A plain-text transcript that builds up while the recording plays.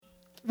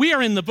We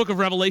are in the book of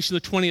Revelation,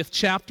 the 20th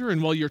chapter,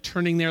 and while you're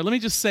turning there, let me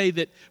just say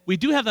that we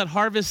do have that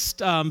Harvest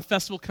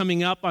Festival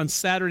coming up on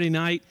Saturday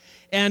night,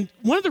 and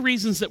one of the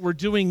reasons that we're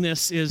doing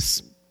this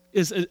is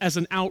as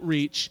an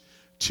outreach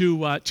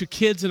to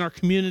kids in our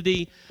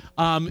community.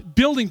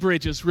 Building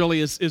bridges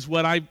really is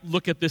what I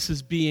look at this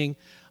as being.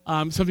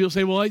 Some people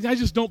say, well, I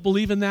just don't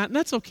believe in that, and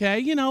that's okay.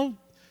 You know,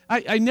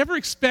 I never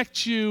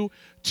expect you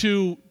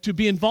to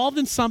be involved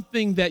in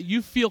something that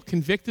you feel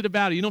convicted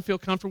about or you don't feel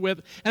comfortable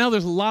with. I know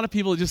there's a lot of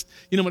people just,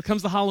 when it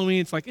comes to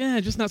Halloween, it's like,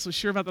 just not so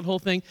sure about that whole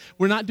thing.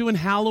 We're not doing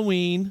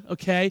Halloween,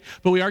 okay?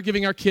 But we are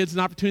giving our kids an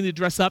opportunity to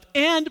dress up.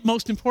 And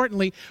most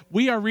importantly,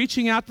 we are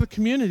reaching out to the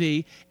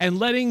community and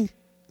letting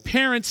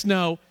parents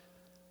know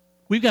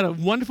we've got a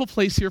wonderful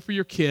place here for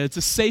your kids,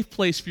 a safe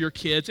place for your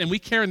kids, and we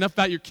care enough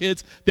about your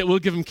kids that we'll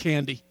give them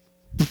candy.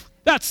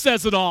 That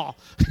says it all.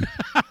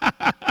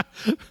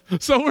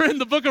 So we're in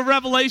the book of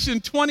Revelation,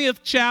 20th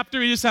chapter.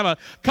 We just have a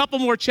couple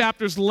more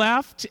chapters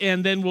left,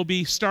 and then we'll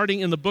be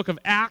starting in the book of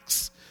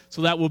Acts.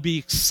 So that will be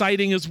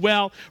exciting as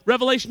well.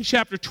 Revelation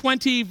chapter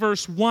 20,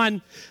 verse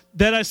 1,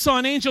 that I saw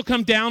an angel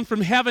come down from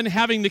heaven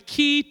having the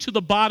key to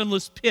the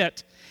bottomless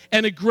pit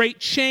and a great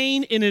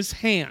chain in his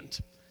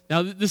hand.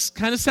 Now, this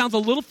kind of sounds a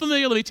little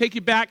familiar. Let me take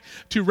you back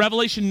to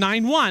Revelation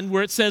 9:1,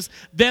 where it says,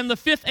 Then the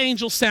fifth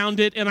angel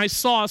sounded, and I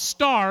saw a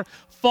star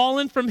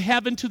fallen from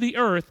heaven to the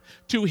earth.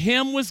 To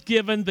him was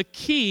given the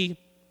key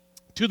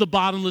to the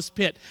bottomless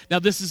pit. Now,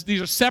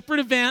 these are separate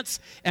events,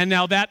 and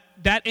now that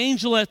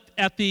angel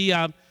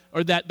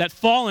that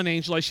fallen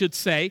angel, I should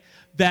say,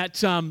 that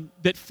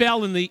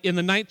fell in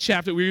the ninth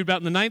chapter, we read about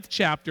in the ninth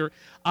chapter,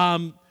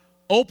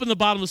 opened the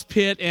bottomless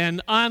pit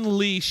and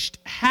unleashed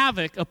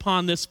havoc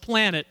upon this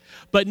planet.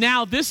 But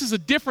now this is a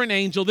different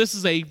angel. This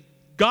is a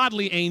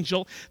godly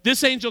angel.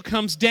 This angel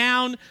comes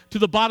down to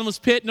the bottomless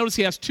pit. Notice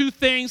he has two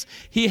things.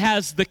 He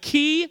has the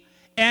key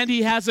and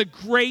he has a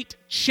great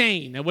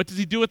chain. And what does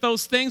he do with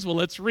those things? Well,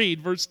 let's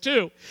read verse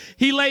 2.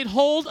 He laid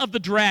hold of the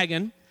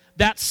dragon,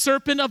 that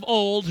serpent of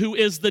old, who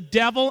is the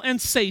devil and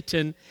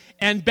Satan,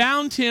 and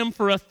bound him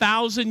for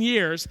 1,000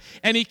 years.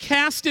 And he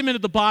cast him into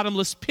the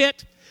bottomless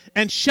pit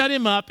and shut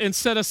him up and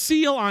set a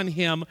seal on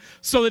him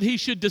so that he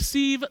should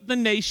deceive the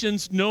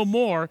nations no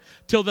more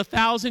till the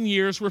 1,000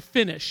 years were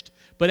finished.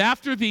 But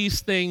after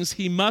these things,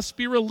 he must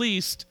be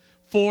released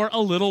for a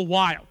little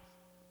while.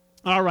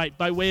 All right,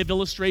 by way of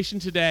illustration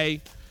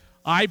today,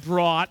 I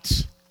brought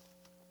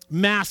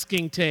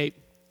masking tape.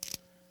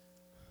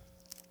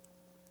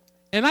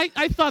 And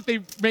I thought they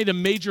made a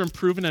major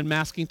improvement on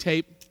masking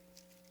tape.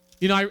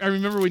 I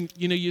remember when,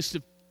 you used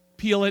to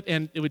peel it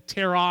and it would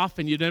tear off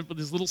and you'd end up with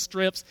these little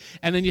strips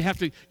and then you have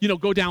to,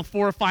 go down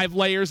 4 or 5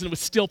 layers and it would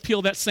still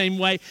peel that same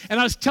way. And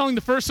I was telling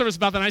the first service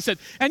about that and I said,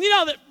 and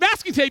that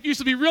masking tape used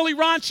to be really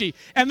raunchy.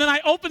 And then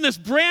I opened this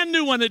brand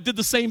new one that did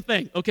the same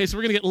thing. Okay, so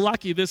we're going to get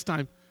lucky this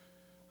time.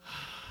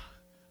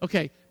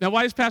 Okay, now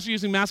why is Pastor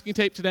using masking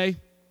tape today?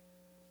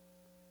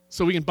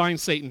 So we can bind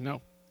Satan?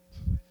 No.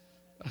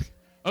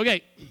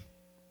 Okay.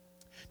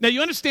 Now, you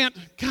understand,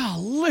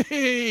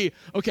 golly.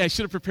 Okay, I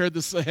should have prepared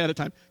this ahead of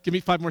time. Give me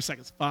 5 more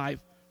seconds. 5,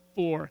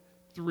 4,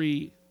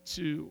 3,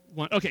 2,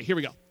 1. Okay, here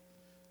we go.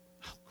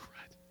 Oh,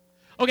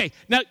 crud. Okay,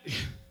 now,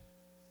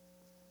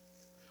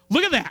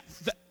 look at that.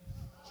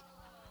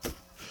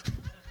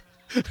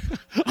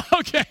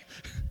 Okay.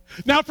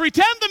 Now,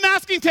 pretend the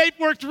masking tape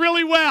worked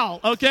really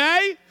well,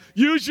 okay?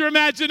 Use your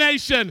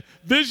imagination.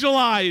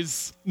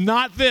 Visualize,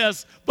 not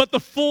this, but the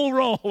full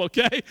roll,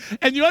 okay?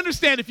 And you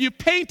understand, if you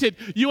painted,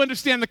 you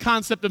understand the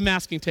concept of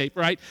masking tape,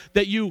 right?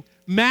 That you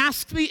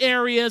mask the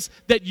areas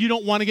that you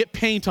don't want to get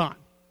paint on,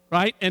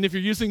 right? And if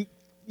you're using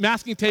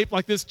masking tape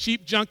like this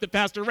cheap junk that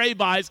Pastor Ray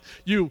buys,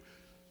 you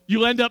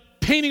end up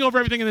painting over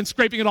everything and then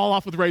scraping it all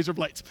off with razor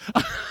blades.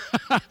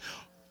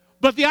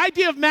 But the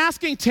idea of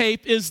masking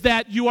tape is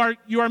that you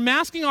are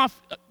masking off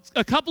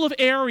a couple of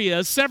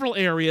areas, several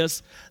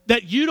areas,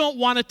 that you don't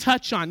want to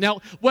touch on. Now,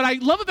 what I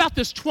love about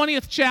this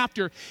 20th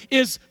chapter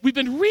is we've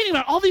been reading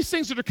about all these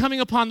things that are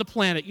coming upon the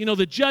planet.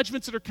 The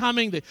judgments that are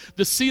coming,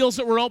 the seals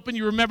that were open.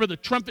 You remember the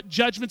trumpet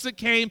judgments that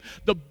came,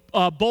 the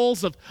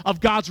bowls of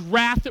God's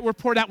wrath that were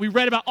poured out. We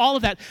read about all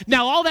of that.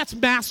 Now, all that's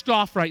masked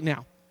off right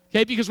now.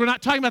 Okay, because we're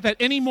not talking about that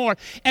anymore.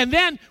 And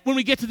then when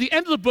we get to the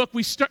end of the book,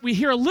 we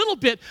hear a little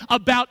bit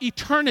about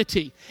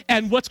eternity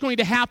and what's going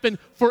to happen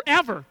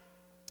forever.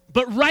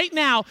 But right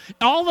now,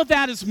 all of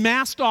that is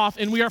masked off,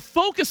 and we are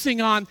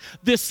focusing on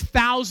this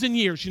 1,000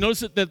 years. You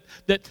notice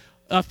that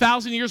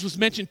 1,000 years was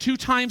mentioned 2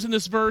 times in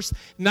this verse.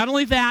 Not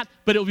only that,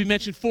 but it will be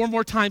mentioned 4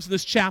 more times in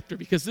this chapter,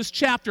 because this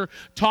chapter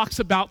talks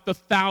about the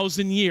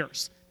 1,000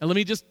 years. And let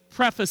me just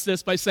preface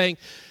this by saying,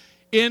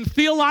 in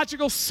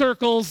theological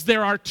circles,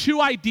 there are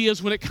 2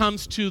 ideas when it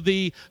comes to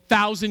the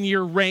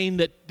 1,000-year reign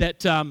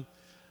that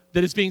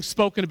is being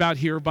spoken about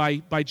here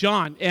by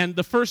John. And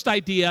the first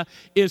idea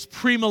is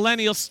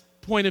premillennial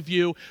point of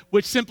view,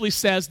 which simply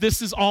says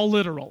this is all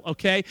literal,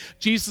 okay?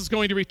 Jesus is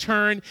going to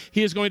return.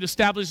 He is going to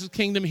establish his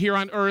kingdom here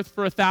on earth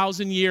for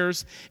 1,000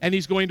 years, and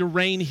he's going to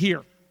reign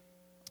here.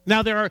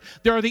 Now, there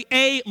are the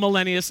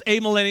amillennialists,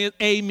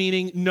 a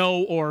meaning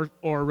no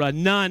or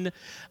none.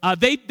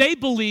 They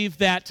believe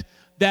that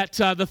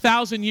the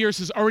 1,000 years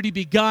has already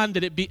begun,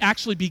 that it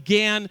actually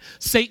began.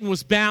 Satan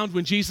was bound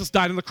when Jesus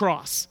died on the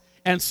cross.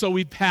 And so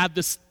we've had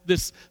this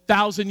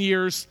 1,000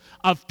 years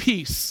of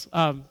peace.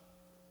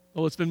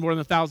 Well, it's been more than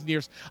 1,000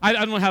 years. I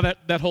don't know how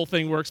that whole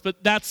thing works, but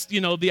that's,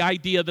 the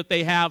idea that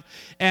they have.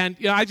 And,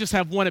 I just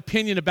have one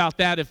opinion about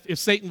that. If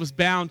Satan was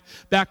bound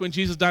back when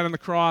Jesus died on the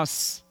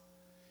cross,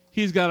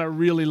 he's got a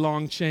really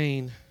long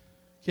chain,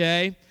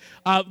 okay?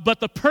 But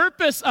the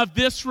purpose of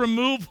this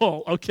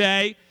removal,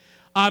 okay,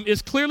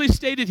 is clearly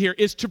stated here,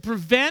 is to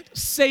prevent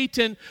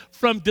Satan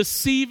from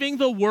deceiving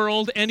the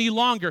world any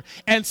longer.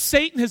 And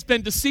Satan has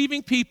been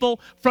deceiving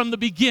people from the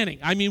beginning.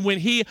 I mean, when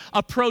he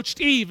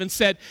approached Eve and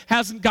said,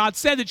 hasn't God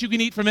said that you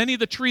can eat from any of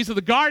the trees of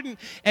the garden?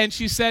 And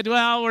she said,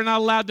 well, we're not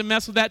allowed to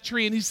mess with that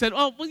tree. And he said,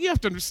 oh, well, you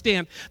have to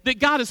understand that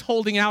God is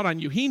holding out on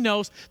you. He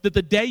knows that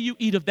the day you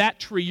eat of that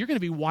tree, you're going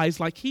to be wise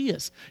like he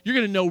is. You're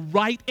going to know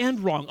right and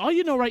wrong. All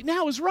you know right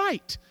now is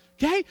right.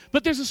 Okay?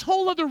 But there's this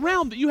whole other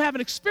realm that you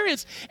haven't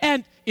experienced.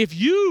 And if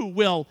you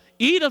will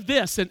eat of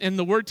this, and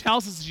the word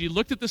tells us, as you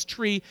looked at this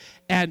tree,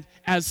 and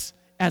as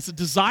a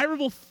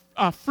desirable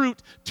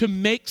fruit to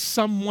make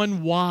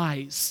someone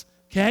wise.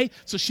 Okay?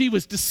 So she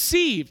was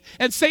deceived.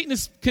 And Satan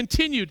has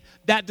continued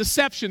that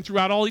deception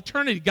throughout all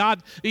eternity.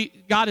 God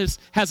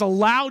has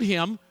allowed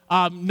him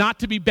not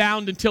to be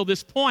bound until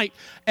this point.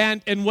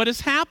 And what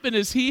has happened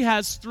is he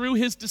has, through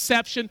his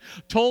deception,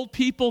 told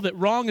people that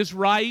wrong is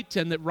right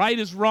and that right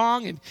is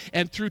wrong.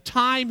 And through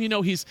time,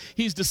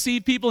 he's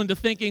deceived people into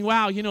thinking,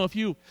 wow, if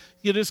you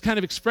just kind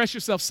of express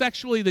yourself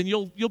sexually, then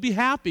you'll be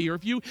happy. Or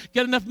if you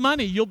get enough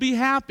money, you'll be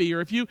happy. Or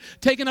if you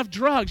take enough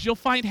drugs, you'll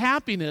find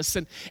happiness.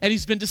 And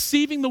he's been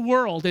deceiving the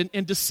world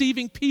and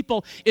deceiving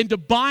people into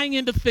buying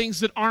into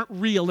things that aren't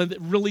real and that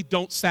really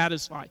don't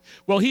satisfy.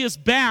 Well, he is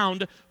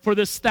bound for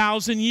this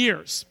 1,000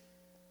 years.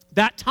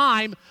 That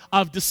time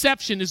of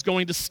deception is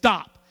going to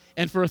stop.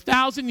 And for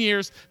 1,000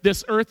 years,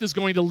 this earth is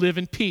going to live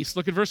in peace.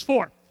 Look at verse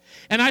 4.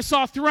 And I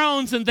saw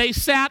thrones, and they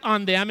sat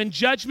on them, and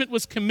judgment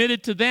was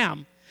committed to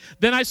them.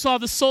 Then I saw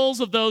the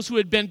souls of those who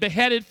had been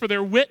beheaded for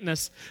their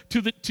witness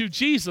to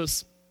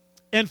Jesus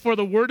and for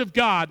the word of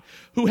God,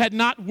 who had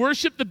not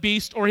worshipped the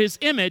beast or his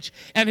image,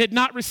 and had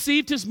not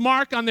received his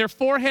mark on their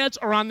foreheads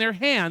or on their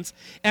hands.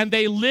 And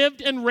they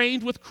lived and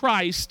reigned with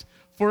Christ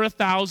for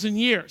 1,000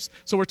 years.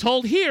 So we're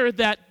told here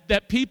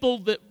that people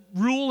that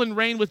rule and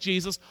reign with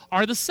Jesus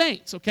are the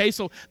saints, okay?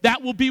 So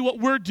that will be what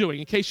we're doing,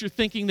 in case you're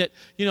thinking that,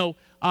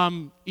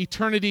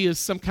 eternity is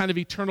some kind of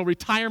eternal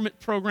retirement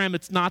program.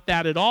 It's not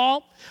that at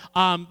all.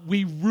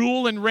 We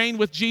rule and reign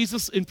with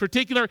Jesus. In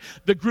particular,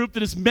 the group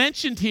that is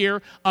mentioned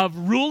here of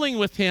ruling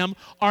with him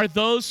are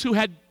those who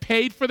had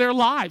paid for their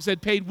lives,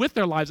 had paid with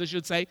their lives, I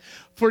should say,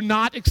 for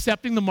not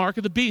accepting the mark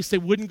of the beast. They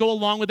wouldn't go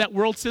along with that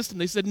world system.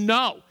 They said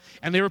no,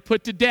 and they were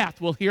put to death.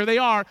 Well, here they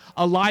are,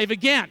 alive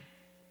again.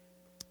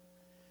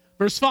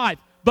 Verse 5,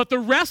 but the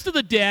rest of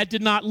the dead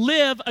did not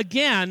live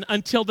again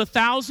until the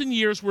 1,000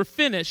 years were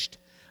finished.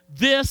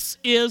 This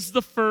is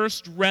the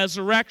first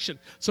resurrection.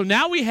 So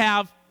now we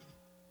have,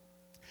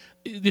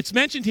 it's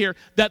mentioned here,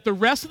 that the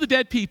rest of the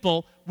dead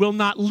people will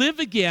not live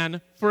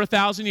again for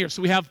 1,000 years.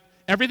 So we have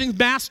everything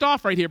masked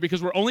off right here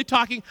because we're only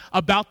talking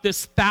about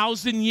this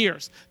 1,000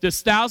 years.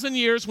 This 1,000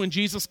 years when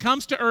Jesus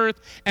comes to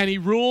earth and he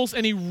rules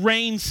and he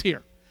reigns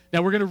here.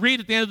 Now we're going to read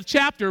at the end of the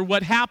chapter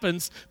what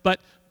happens, but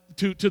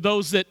to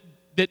those that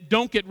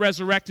don't get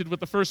resurrected with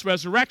the first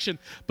resurrection.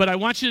 But I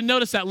want you to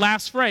notice that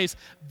last phrase,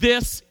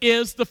 this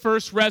is the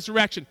first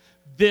resurrection.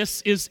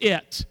 This is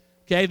it.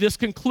 Okay, this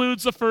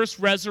concludes the first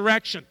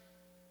resurrection.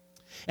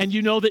 And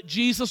you know that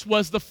Jesus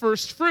was the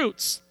first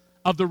fruits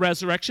of the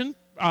resurrection.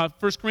 1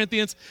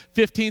 Corinthians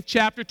 15th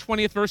chapter,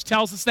 20th verse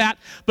tells us that.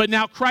 But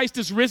now Christ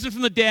is risen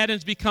from the dead and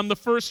has become the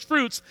first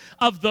fruits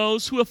of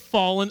those who have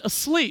fallen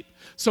asleep.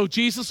 So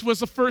Jesus was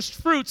the first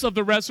fruits of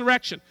the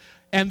resurrection.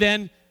 And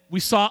then we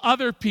saw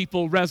other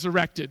people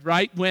resurrected,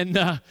 right? When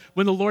the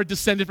Lord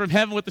descended from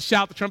heaven with the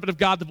shout, the trumpet of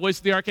God, the voice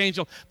of the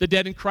archangel, the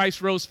dead in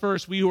Christ rose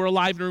first. We who are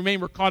alive and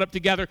remain were caught up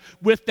together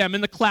with them in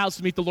the clouds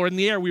to meet the Lord in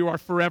the air. We are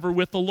forever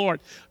with the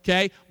Lord,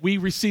 okay? We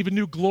receive a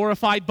new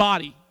glorified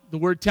body. The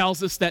word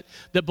tells us that,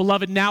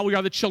 beloved, now we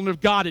are the children of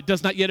God. It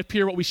does not yet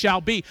appear what we shall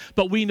be,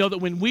 but we know that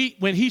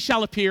when he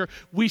shall appear,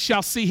 we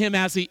shall see him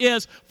as he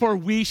is, for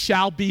we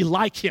shall be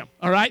like him,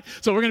 all right?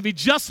 So we're going to be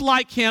just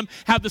like him,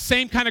 have the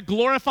same kind of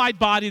glorified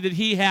body that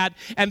he had,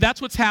 and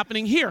that's what's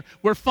happening here.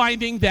 We're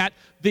finding that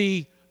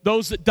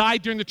those that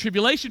died during the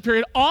tribulation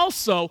period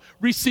also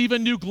receive a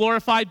new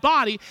glorified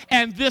body,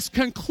 and this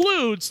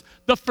concludes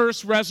the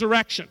first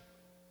resurrection.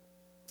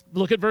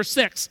 Look at verse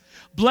 6.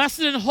 Blessed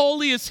and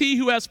holy is he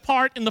who has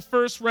part in the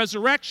first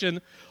resurrection.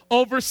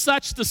 Over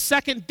such the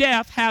second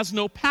death has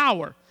no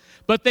power.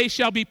 But they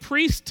shall be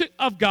priests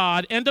of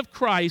God and of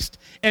Christ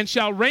and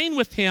shall reign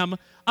with him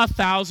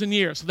 1,000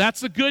 years. So that's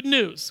the good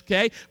news,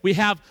 okay? We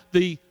have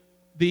the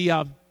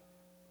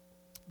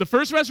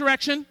first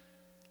resurrection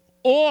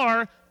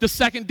or the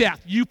second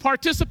death. You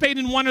participate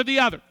in one or the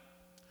other.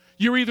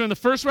 You're either in the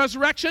first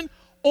resurrection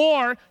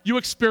or you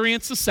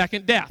experience the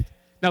second death.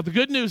 Now, the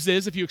good news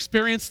is if you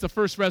experience the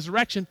first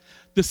resurrection,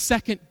 the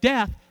second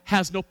death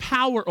has no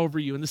power over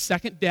you. And the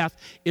second death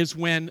is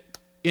when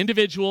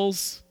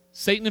individuals,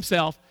 Satan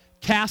himself,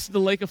 cast in the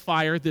lake of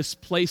fire, this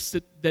place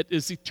that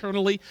is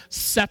eternally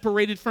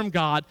separated from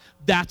God.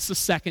 That's the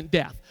second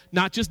death.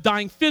 Not just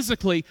dying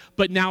physically,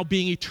 but now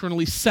being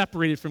eternally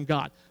separated from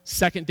God.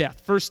 Second death.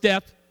 First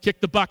death, kick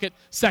the bucket.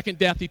 Second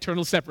death,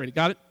 eternally separated.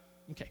 Got it?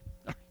 Okay.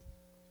 All right.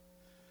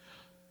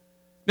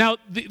 Now,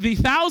 the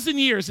 1,000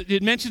 years,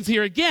 it mentions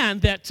here again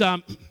that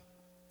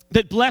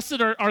that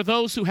blessed are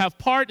those who have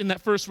part in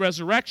that first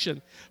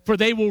resurrection, for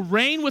they will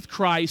reign with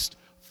Christ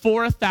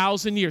for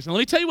 1,000 years. Now, let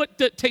me tell you what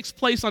takes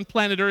place on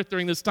planet Earth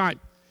during this time.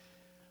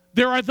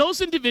 There are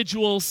those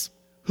individuals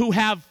who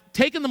have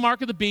taken the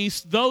mark of the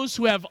beast, those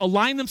who have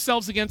aligned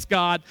themselves against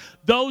God,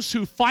 those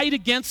who fight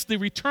against the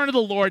return of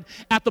the Lord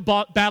at the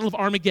Battle of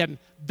Armageddon.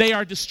 They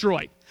are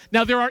destroyed.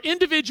 Now, there are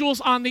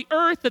individuals on the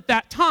earth at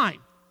that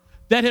time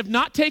that have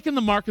not taken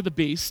the mark of the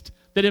beast,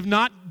 that have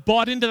not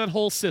bought into that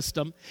whole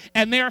system,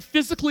 and they are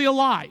physically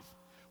alive.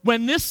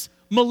 When this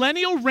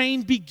millennial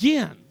reign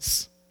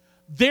begins,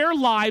 their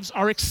lives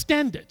are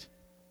extended,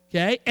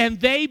 okay? And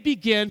they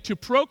begin to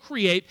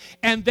procreate,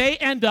 and they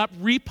end up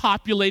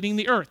repopulating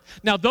the earth.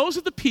 Now, those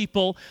are the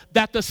people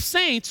that the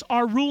saints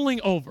are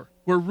ruling over.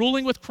 We're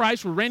ruling with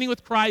Christ, we're reigning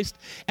with Christ,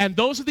 and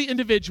those are the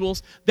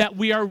individuals that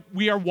we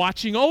are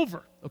watching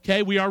over,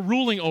 okay? We are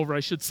ruling over,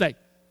 I should say.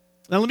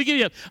 Now, let me give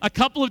you a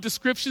couple of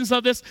descriptions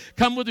of this.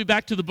 Come with me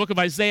back to the book of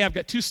Isaiah. I've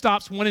got two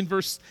stops, one in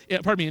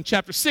in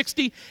chapter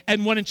 60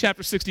 and one in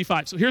chapter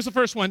 65. So here's the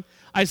first one,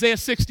 Isaiah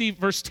 60,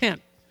 verse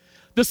 10.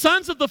 The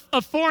sons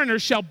of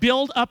foreigners shall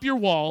build up your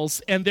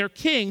walls, and their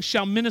kings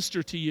shall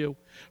minister to you.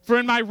 For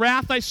in my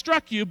wrath I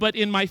struck you, but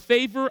in my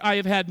favor I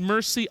have had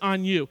mercy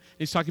on you. And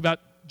he's talking about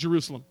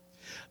Jerusalem.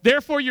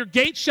 Therefore your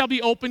gates shall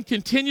be open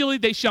continually,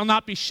 they shall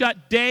not be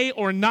shut day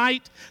or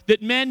night,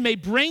 that men may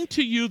bring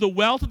to you the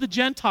wealth of the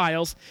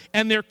Gentiles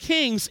and their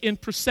kings in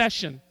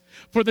procession.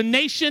 For the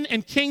nation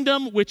and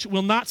kingdom which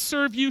will not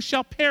serve you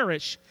shall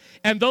perish,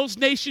 and those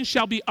nations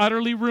shall be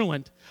utterly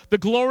ruined. The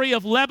glory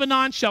of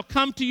Lebanon shall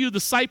come to you, the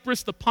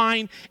cypress, the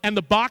pine, and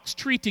the box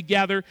tree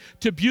together,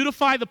 to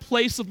beautify the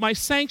place of my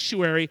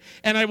sanctuary,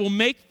 and I will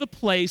make the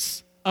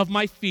place of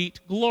my feet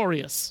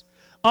glorious.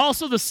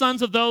 Also the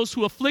sons of those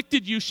who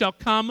afflicted you shall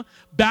come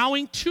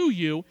bowing to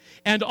you,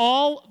 and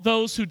all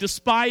those who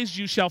despise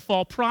you shall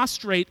fall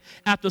prostrate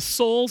at the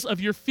soles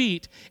of your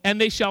feet, and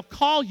they shall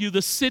call you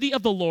the city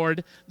of the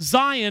Lord,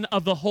 Zion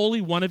of the Holy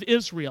One of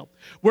Israel.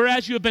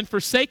 Whereas you have been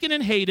forsaken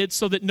and hated,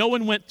 so that no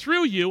one went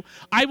through you,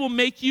 I will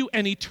make you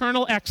an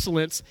eternal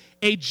excellence,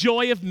 a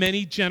joy of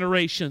many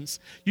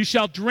generations. You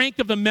shall drink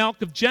of the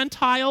milk of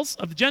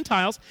the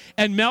Gentiles,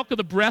 and milk of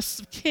the breasts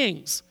of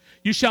kings.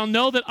 You shall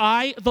know that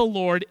I, the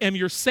Lord, am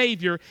your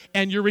Savior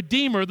and your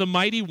Redeemer, the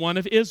Mighty One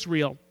of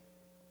Israel.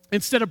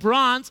 Instead of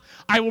bronze,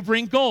 I will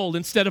bring gold.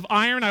 Instead of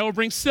iron, I will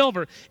bring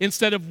silver.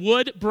 Instead of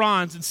wood,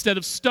 bronze. Instead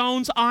of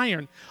stones,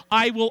 iron.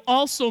 I will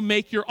also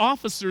make your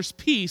officers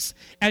peace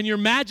and your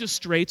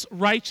magistrates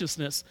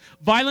righteousness.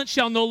 Violence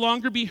shall no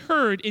longer be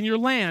heard in your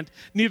land,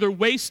 neither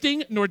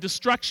wasting nor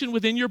destruction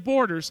within your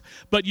borders.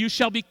 But you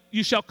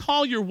shall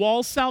call your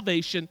walls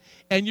salvation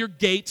and your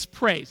gates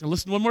praise. Now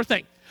listen to one more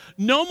thing.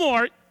 No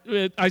more.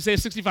 Isaiah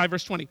 65,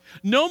 verse 20.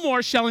 No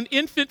more shall an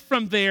infant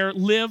from there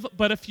live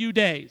but a few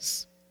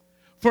days.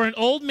 For an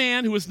old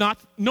man who is not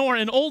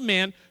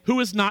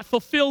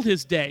fulfilled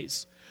his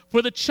days.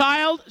 For the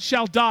child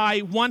shall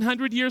die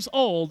 100 years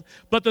old,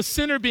 but the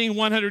sinner being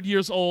 100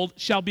 years old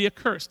shall be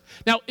accursed.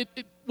 Now,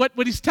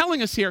 what he's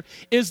telling us here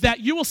is that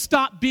you will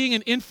stop being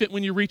an infant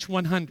when you reach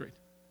 100.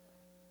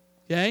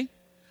 Okay?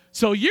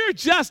 So you're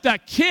just a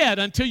kid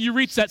until you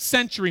reach that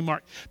century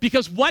mark.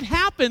 Because what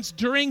happens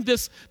during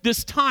this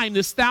time,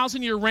 this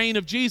 1,000-year reign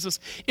of Jesus,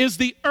 is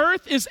the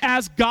earth is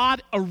as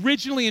God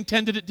originally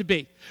intended it to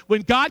be.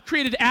 When God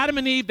created Adam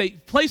and Eve, they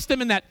placed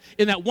them in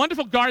that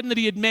wonderful garden that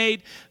he had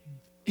made.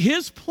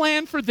 His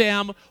plan for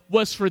them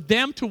was for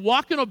them to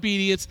walk in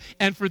obedience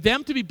and for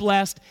them to be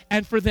blessed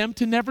and for them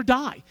to never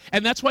die.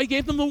 And that's why he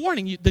gave them the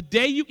warning. The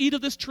day you eat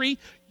of this tree,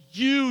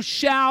 you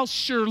shall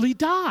surely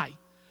die.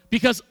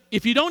 Because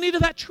if you don't eat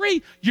of that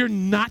tree, you're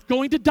not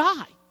going to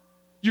die.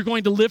 You're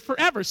going to live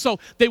forever. So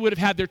they would have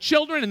had their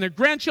children and their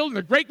grandchildren,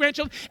 their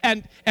great-grandchildren,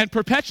 and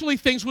perpetually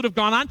things would have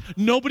gone on,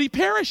 nobody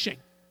perishing.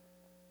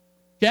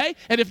 Okay?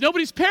 And if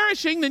nobody's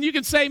perishing, then you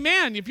can say,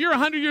 man, if you're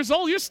 100 years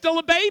old, you're still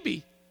a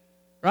baby.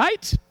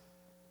 Right?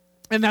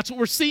 And that's what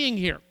we're seeing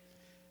here.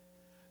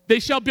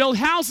 They shall build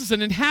houses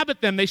and inhabit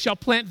them. They shall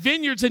plant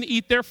vineyards and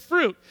eat their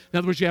fruit. In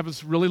other words, you have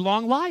this really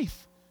long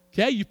life.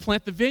 Okay? You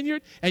plant the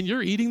vineyard and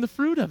you're eating the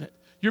fruit of it.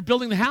 You're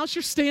building the house,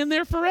 you're staying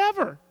there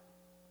forever.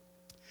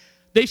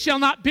 They shall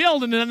not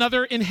build and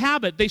another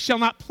inhabit. They shall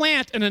not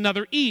plant and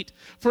another eat.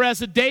 For as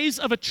the days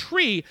of a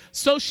tree,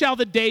 so shall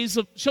be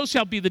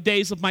the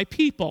days of my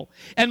people.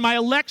 And my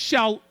elect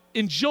shall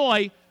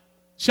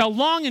shall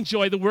long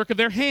enjoy the work of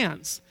their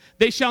hands.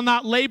 They shall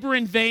not labor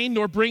in vain,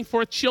 nor bring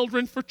forth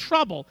children for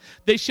trouble.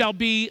 They shall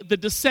be the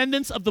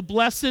descendants of the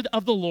blessed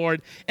of the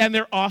Lord, and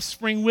their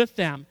offspring with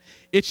them.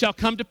 It shall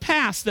come to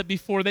pass that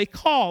before they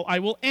call, I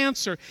will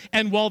answer,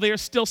 and while they are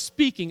still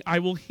speaking, I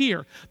will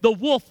hear. The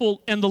wolf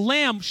and the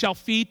lamb shall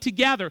feed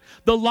together.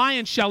 The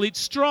lion shall eat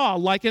straw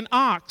like an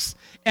ox,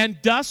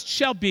 and dust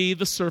shall be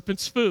the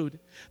serpent's food.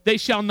 They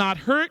shall not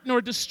hurt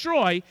nor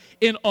destroy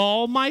in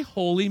all my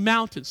holy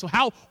mountain. So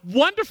how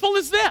wonderful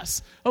is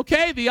this?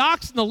 Okay, the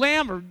ox and the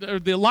lamb, or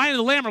the lion and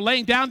the lamb are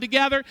laying down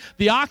together.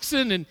 The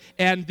oxen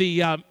and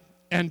the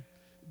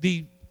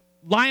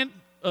lion,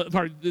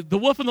 the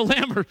wolf and the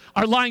lamb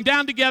are lying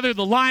down together.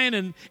 The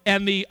lion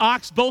and the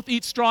ox both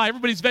eat straw.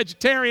 Everybody's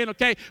vegetarian.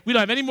 Okay, we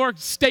don't have any more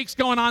steaks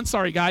going on.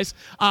 Sorry, guys.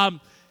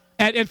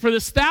 And for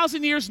this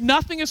 1,000 years,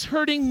 nothing is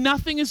hurting,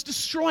 nothing is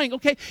destroying.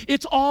 Okay,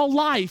 it's all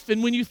life.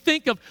 And when you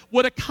think of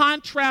what a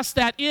contrast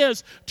that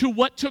is to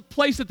what took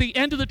place at the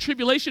end of the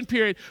tribulation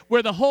period,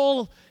 where the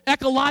whole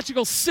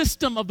ecological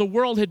system of the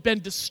world had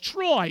been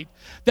destroyed,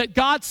 that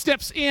God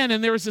steps in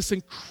and there is this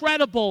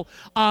incredible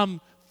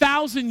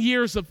 1,000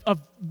 years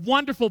of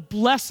wonderful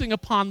blessing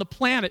upon the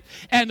planet.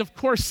 And of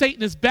course,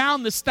 Satan is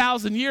bound this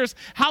 1,000 years.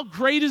 How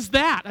great is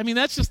that? I mean,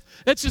 that's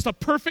just a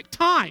perfect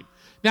time.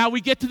 Now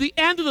we get to the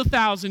end of the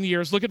 1,000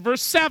 years. Look at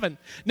verse 7.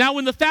 Now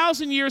when the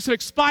 1,000 years have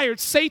expired,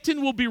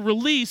 Satan will be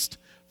released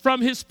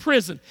from his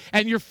prison.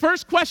 And your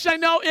first question I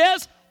know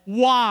is,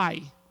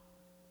 why?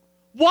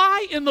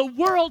 Why in the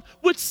world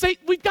would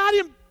Satan, we got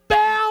him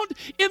bound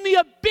in the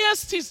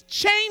abyss. He's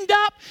chained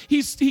up.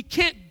 He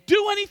can't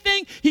do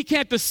anything. He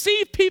can't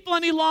deceive people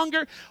any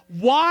longer.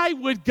 Why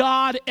would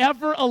God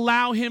ever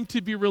allow him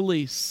to be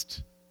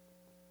released?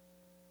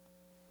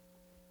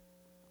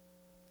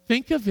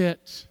 Think of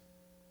it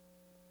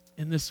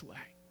in this way.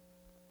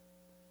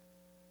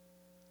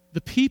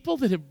 The people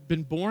that have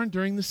been born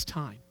during this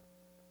time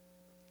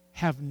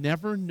have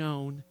never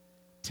known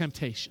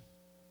temptation.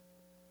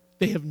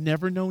 They have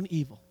never known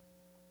evil.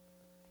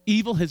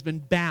 Evil has been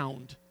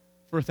bound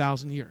for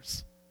 1,000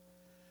 years.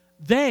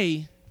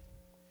 They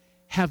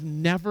have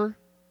never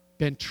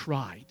been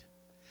tried.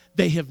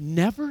 They have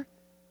never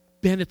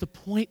been at the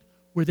point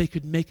where they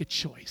could make a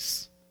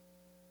choice.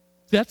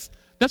 That's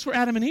where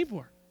Adam and Eve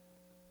were.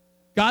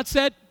 God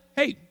said,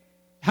 hey,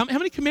 how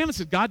many commandments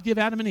did God give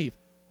Adam and Eve?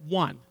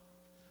 1.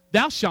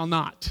 Thou shalt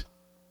not.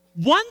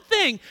 One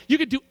thing, you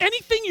can do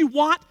anything you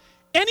want,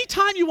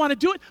 anytime you want to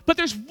do it, but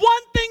there's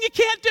one thing you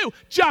can't do.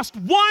 Just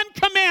one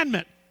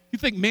commandment. You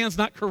think man's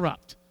not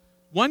corrupt.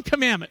 One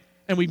commandment,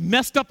 and we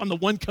messed up on the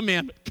one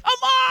commandment. Come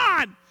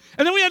on!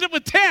 And then we end up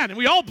with 10, and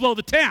we all blow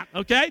the 10,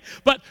 okay?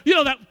 But,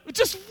 that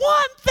just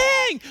one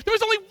thing. There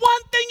was only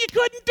one thing you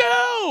couldn't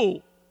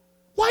do.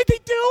 Why'd they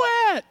do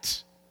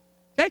it?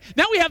 Okay?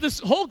 Now we have this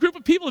whole group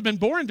of people who have been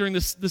born during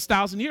this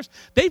 1,000 years.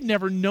 They've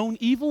never known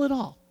evil at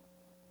all.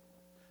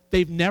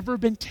 They've never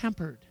been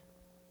tempered.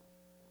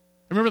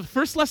 I remember the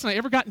first lesson I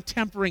ever got in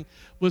tempering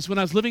was when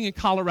I was living in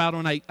Colorado,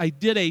 and I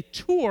did a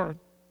tour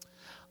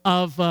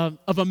of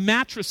a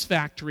mattress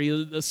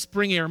factory, the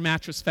Spring Air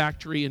mattress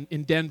factory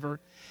in Denver.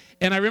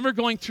 And I remember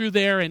going through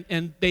there,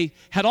 and they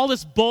had all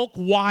this bulk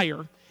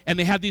wire, and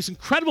they had these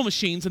incredible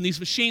machines, and these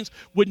machines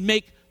would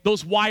make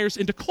those wires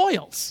into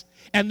coils.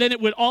 And then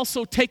it would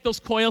also take those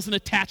coils and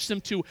attach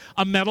them to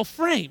a metal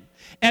frame.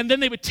 And then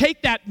they would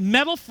take that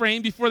metal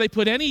frame before they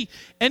put any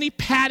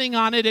padding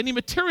on it, any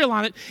material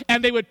on it,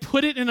 and they would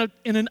put it in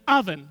an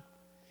oven.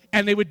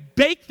 And they would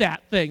bake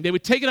that thing. They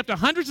would take it up to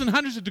hundreds and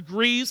hundreds of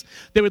degrees.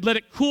 They would let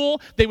it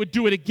cool. They would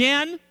do it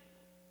again.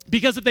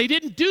 Because if they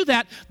didn't do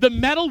that, the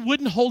metal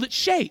wouldn't hold its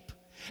shape.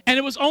 And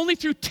it was only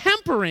through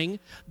tempering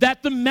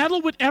that the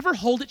metal would ever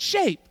hold its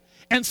shape.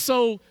 And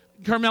so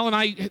Carmel and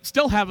I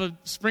still have a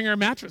Spring Air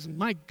mattress. And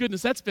my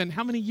goodness, that's been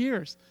how many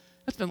years?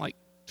 That's been like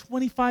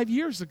 25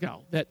 years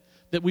ago that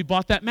we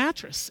bought that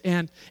mattress.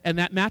 And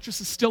that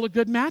mattress is still a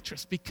good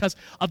mattress because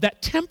of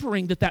that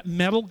tempering that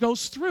metal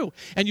goes through.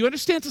 And you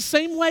understand it's the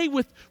same way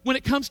when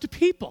it comes to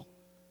people.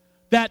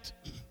 That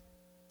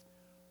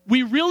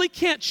we really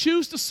can't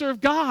choose to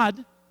serve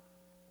God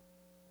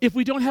if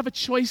we don't have a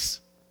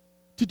choice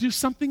to do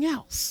something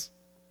else.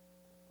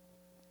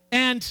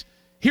 And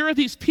here are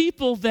these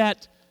people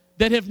that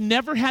have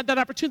never had that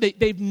opportunity.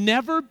 They've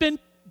never been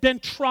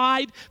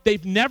tried.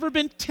 They've never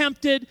been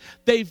tempted.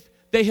 They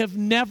have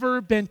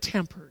never been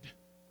tempered.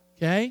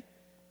 Okay?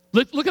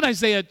 Look at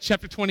Isaiah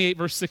chapter 28,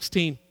 verse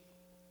 16.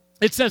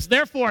 It says,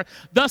 therefore,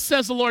 thus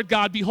says the Lord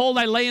God, behold,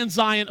 I lay in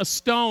Zion a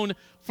stone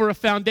for a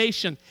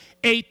foundation,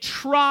 a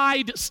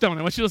tried stone.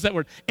 I want you to use that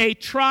word. A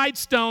tried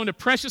stone, a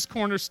precious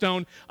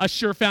cornerstone, a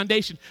sure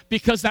foundation.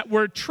 Because that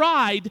word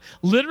tried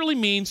literally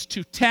means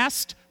to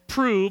test,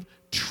 prove,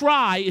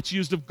 try. It's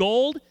used of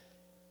gold,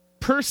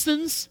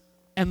 persons,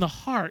 and the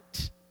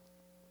heart.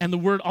 And the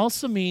word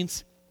also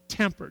means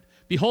tempered.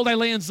 Behold, I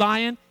lay in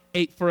Zion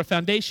for a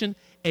foundation,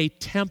 a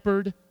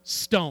tempered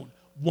stone,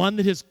 one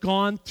that has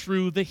gone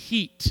through the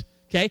heat.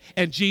 Okay,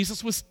 and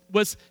Jesus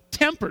was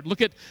tempered.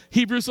 Look at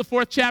Hebrews, the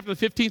 4th chapter,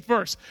 the 15th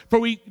verse. For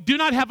we do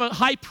not have a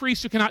high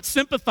priest who cannot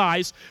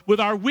sympathize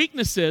with our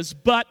weaknesses,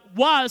 but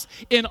was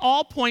in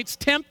all points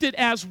tempted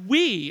as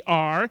we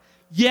are,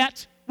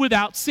 yet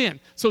without sin.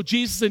 So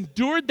Jesus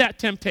endured that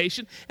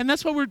temptation, and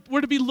that's why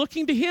we're to be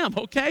looking to him,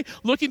 okay?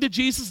 Looking to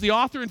Jesus, the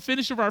author and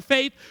finisher of our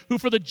faith, who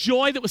for the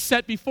joy that was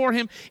set before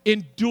him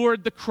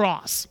endured the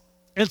cross.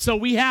 And so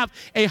we have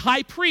a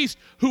high priest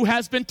who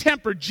has been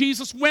tempered.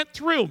 Jesus went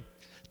through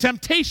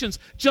temptations,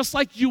 just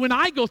like you and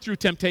I go through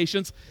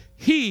temptations.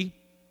 He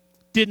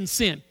didn't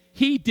sin.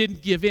 He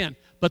didn't give in.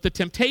 But the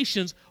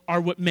temptations are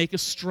what make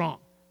us strong,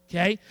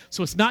 okay?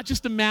 So it's not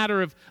just a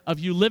matter of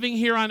you living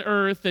here on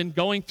earth and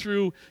going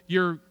through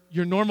your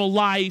normal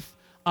life.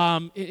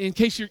 In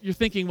case you're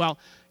thinking, well,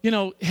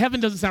 heaven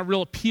doesn't sound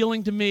real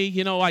appealing to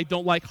me. I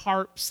don't like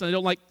harps. I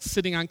don't like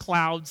sitting on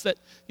clouds. That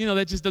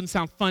just doesn't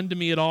sound fun to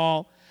me at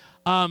all.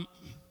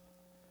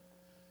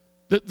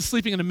 The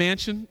sleeping in a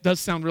mansion does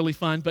sound really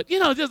fun, but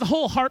the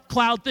whole harp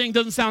cloud thing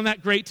doesn't sound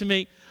that great to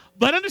me.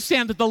 But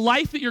understand that the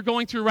life that you're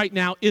going through right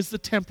now is the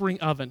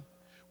tempering oven.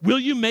 Will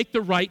you make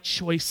the right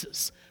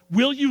choices?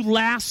 Will you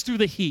last through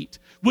the heat?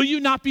 Will you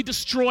not be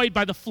destroyed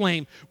by the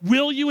flame?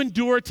 Will you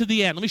endure to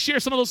the end? Let me share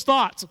some of those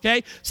thoughts,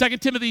 okay? 2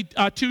 Timothy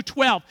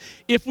 2:12.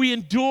 If we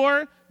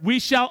endure, we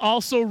shall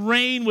also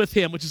reign with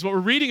him, which is what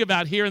we're reading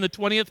about here in the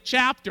 20th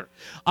chapter.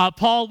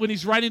 Paul, when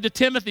he's writing to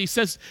Timothy,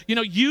 says,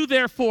 you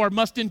therefore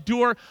must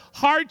endure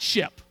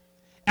hardship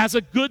as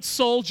a good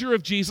soldier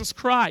of Jesus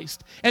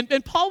Christ.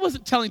 And Paul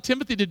wasn't telling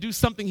Timothy to do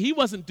something he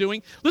wasn't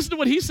doing. Listen to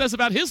what he says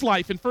about his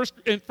life in 1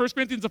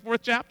 Corinthians, the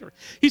 4th chapter.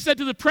 He said,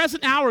 to the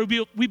present hour,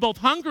 we both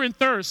hunger and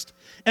thirst,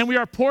 and we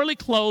are poorly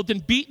clothed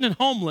and beaten and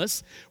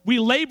homeless. We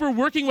labor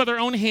working with our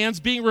own hands,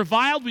 being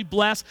reviled, we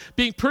bless,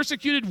 being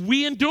persecuted,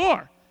 we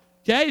endure.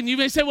 Okay, and you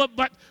may say,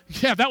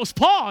 that was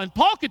Paul, and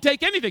Paul could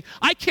take anything.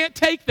 I can't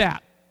take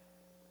that.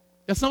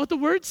 That's not what the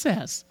word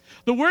says.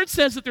 The word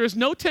says that there is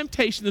no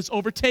temptation that's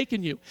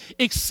overtaken you,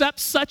 except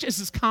such as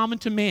is common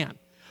to man.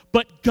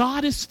 But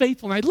God is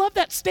faithful. And I love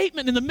that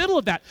statement in the middle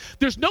of that.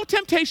 There's no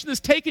temptation that's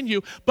taken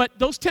you, but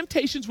those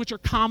temptations which are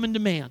common to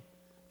man.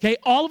 Okay,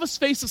 all of us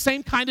face the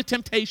same kind of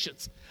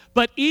temptations.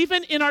 But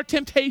even in our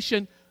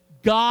temptation,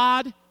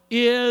 God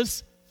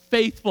is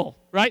faithful,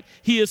 right?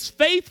 He is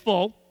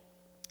faithful.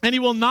 And he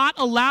will not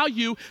allow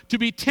you to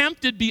be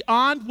tempted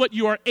beyond what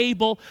you are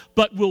able,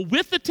 but will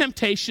with the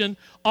temptation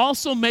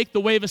also make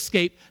the way of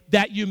escape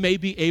that you may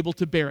be able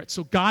to bear it.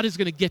 So God is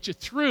going to get you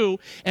through,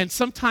 and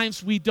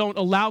sometimes we don't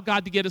allow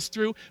God to get us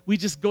through. We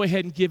just go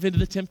ahead and give in to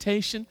the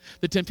temptation.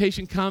 The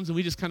temptation comes and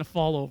we just kind of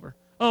fall over.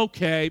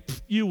 Okay,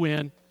 you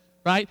win,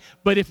 right?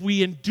 But if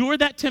we endure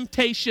that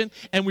temptation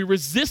and we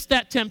resist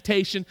that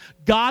temptation,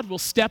 God will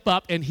step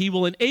up and he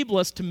will enable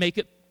us to make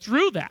it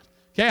through that.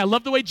 Okay, I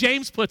love the way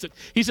James puts it.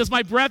 He says,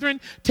 my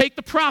brethren, take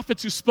the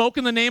prophets who spoke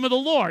in the name of the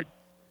Lord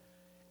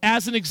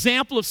as an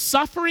example of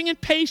suffering and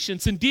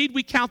patience. Indeed,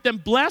 we count them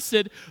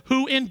blessed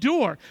who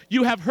endure.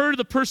 You have heard of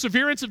the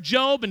perseverance of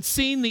Job and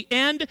seen the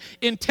end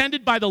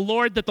intended by the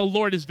Lord, that the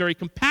Lord is very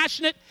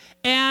compassionate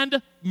and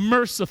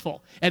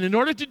merciful. And in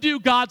order to do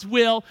God's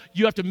will,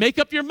 you have to make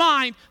up your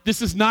mind,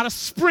 this is not a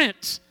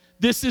sprint.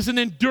 This is an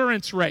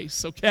endurance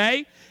race,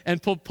 okay?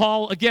 And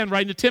Paul, again,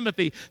 writing to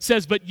Timothy,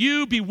 says, but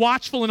you be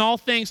watchful in all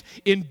things,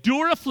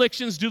 endure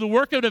afflictions, do the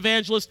work of an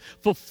evangelist,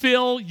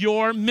 fulfill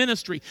your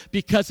ministry.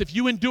 Because if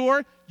you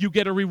endure, you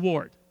get a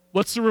reward.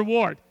 What's the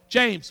reward?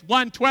 James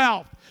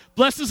 1:12.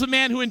 Blessed is the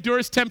man who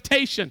endures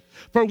temptation,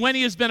 for when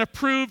he has been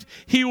approved,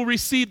 he will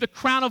receive the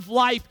crown of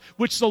life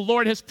which the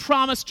Lord has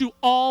promised to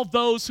all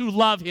those who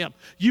love him.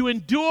 You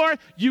endure,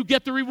 you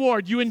get the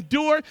reward. You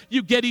endure,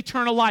 you get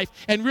eternal life.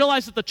 And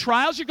realize that the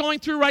trials you're going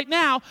through right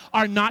now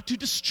are not to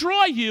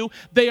destroy you,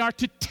 they are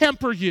to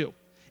temper you.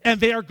 And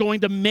they are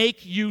going to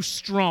make you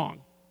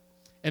strong.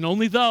 And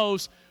only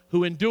those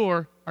who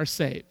endure are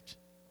saved.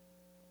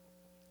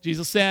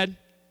 Jesus said,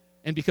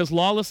 and because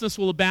lawlessness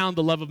will abound,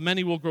 the love of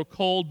many will grow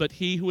cold, but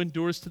he who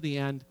endures to the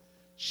end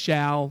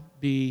shall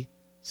be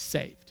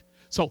saved.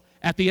 So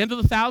at the end of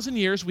the 1,000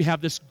 years, we have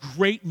this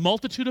great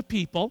multitude of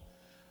people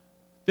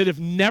that have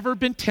never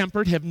been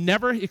tempered, have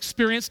never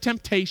experienced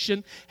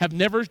temptation, have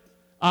never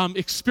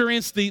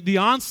experienced the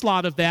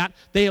onslaught of that.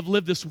 They have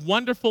lived this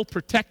wonderful,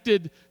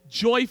 protected,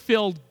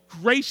 joy-filled,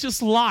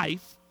 gracious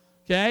life,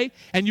 okay?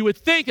 And you would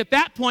think at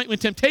that point when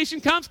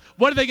temptation comes,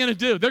 what are they going to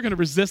do? They're going to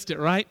resist it,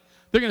 right?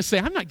 They're going to say,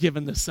 I'm not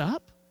giving this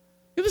up.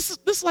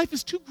 This life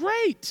is too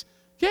great.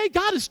 Okay,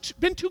 God has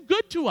been too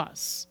good to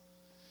us.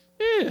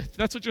 If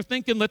that's what you're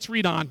thinking, let's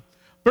read on.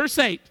 Verse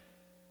 8.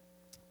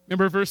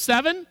 Remember verse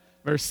 7?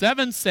 Verse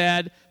 7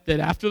 said that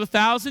after the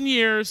 1,000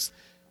 years,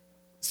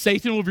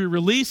 Satan will be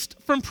released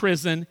from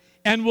prison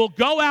and will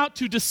go out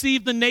to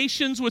deceive the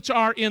nations which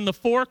are in the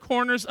four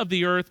corners of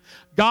the earth,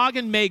 Gog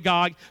and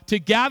Magog, to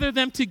gather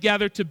them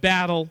together to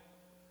battle,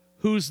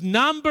 whose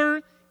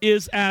number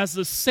is as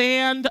the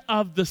sand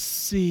of the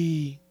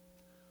sea.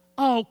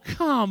 Oh,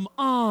 come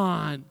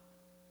on.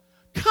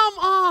 Come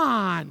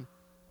on.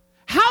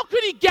 How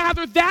could he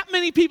gather that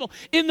many people?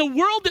 In the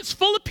world that's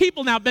full of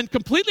people now, been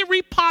completely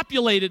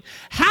repopulated,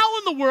 how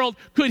in the world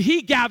could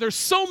he gather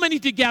so many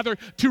together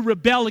to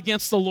rebel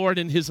against the Lord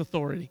and his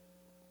authority?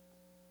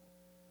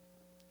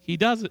 He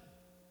does it.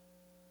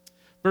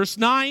 Verse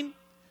 9,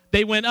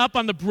 they went up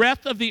on the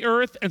breadth of the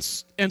earth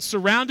and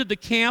surrounded the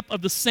camp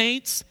of the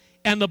saints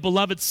and the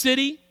beloved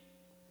city,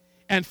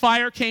 and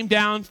fire came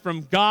down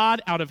from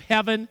God out of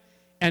heaven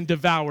and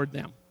devoured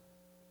them.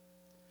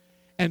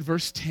 And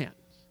verse 10,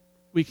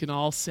 we can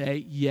all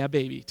say, yeah,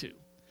 baby, too.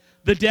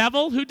 The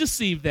devil who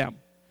deceived them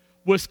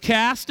was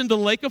cast into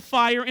the lake of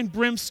fire and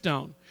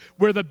brimstone,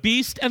 where the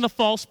beast and the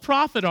false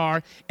prophet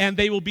are, and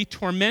they will be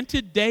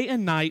tormented day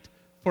and night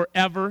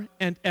forever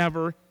and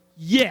ever.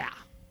 Yeah.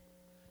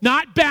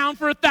 Not bound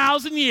for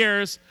 1,000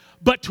 years,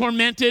 but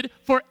tormented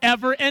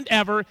forever and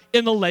ever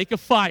in the lake of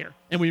fire.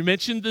 And we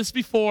mentioned this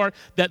before,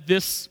 that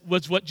this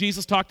was what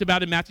Jesus talked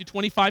about in Matthew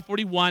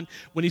 25:41,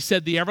 when he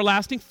said the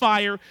everlasting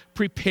fire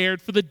prepared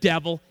for the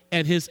devil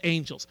and his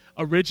angels.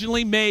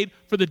 Originally made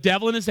for the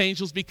devil and his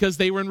angels because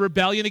they were in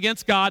rebellion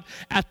against God.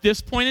 At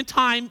this point in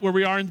time, where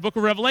we are in the book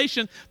of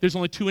Revelation, there's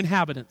only two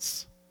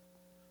inhabitants: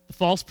 the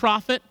false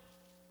prophet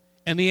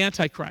and the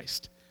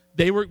Antichrist.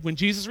 When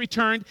Jesus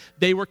returned,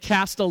 they were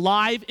cast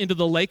alive into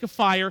the lake of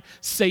fire.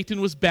 Satan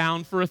was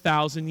bound for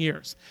 1,000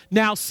 years.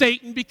 Now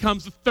Satan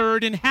becomes the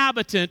third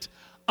inhabitant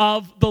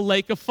of the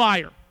lake of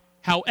fire.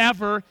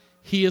 However,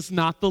 he is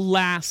not the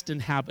last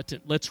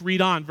inhabitant. Let's read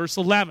on, verse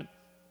 11.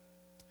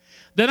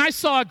 Then I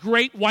saw a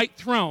great white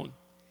throne,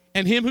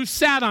 and him who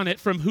sat on it,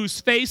 from whose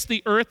face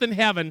the earth and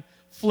heaven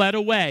fled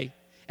away,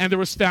 and there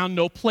was found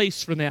no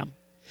place for them.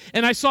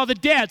 And I saw the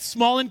dead,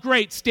 small and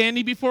great,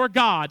 standing before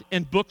God,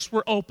 and books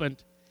were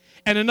opened.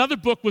 And another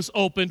book was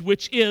opened,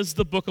 which is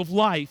the book of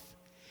life.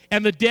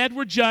 And the dead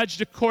were judged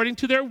according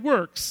to their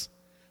works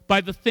by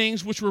the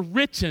things which were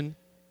written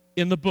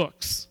in the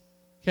books.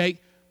 Okay?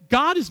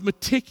 God is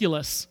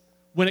meticulous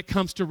when it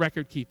comes to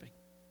record keeping.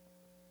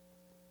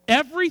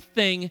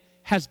 Everything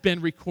has been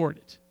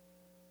recorded.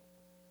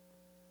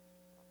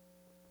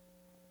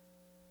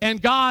 And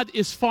God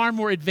is far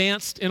more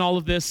advanced in all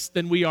of this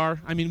than we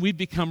are. I mean, we've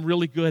become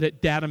really good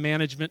at data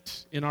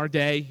management in our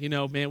day. You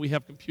know, man, we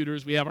have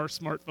computers, we have our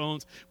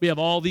smartphones, we have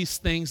all these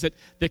things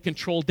that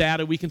control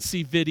data. We can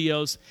see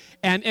videos.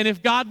 And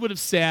if God would have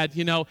said,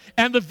 you know,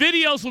 and the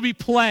videos will be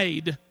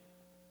played,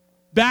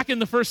 back in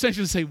the first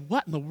century, to say,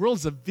 what in the world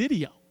is a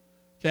video?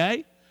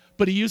 Okay?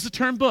 But he used the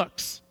term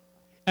books,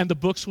 and the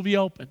books will be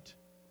opened.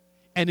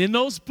 And in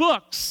those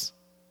books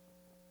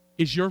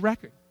is your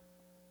record.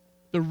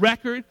 The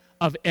record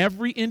of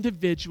every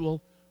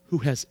individual who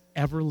has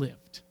ever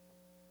lived.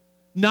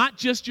 Not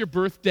just your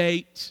birth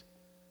date,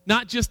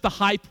 not just the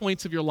high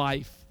points of your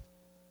life,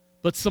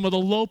 but some of the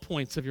low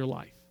points of your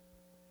life.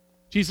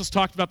 Jesus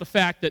talked about the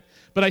fact that,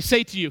 but I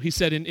say to you, he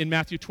said in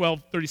Matthew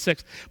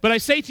 12:36, but I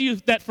say to you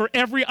that for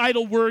every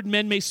idle word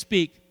men may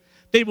speak,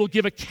 they will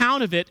give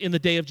account of it in the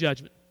day of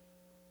judgment.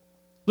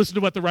 Listen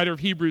to what the writer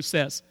of Hebrews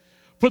says.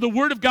 For the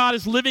word of God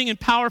is living and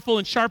powerful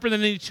and sharper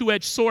than any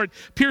two-edged sword,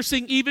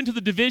 piercing even to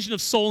the division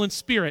of soul and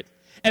spirit,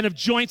 and of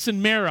joints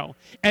and marrow,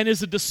 and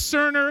is a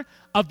discerner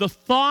of the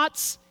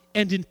thoughts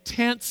and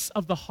intents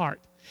of the heart.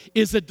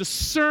 Is a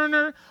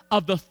discerner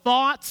of the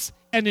thoughts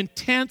and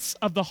intents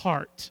of the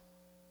heart.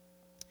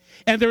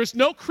 And there is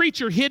no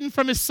creature hidden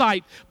from his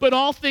sight, but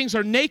all things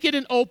are naked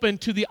and open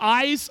to the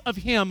eyes of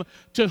him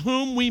to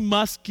whom we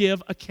must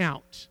give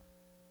account.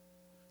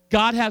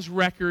 God has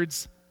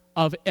records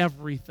of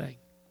everything.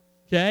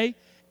 Okay?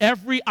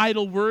 Every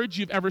idle word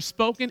you've ever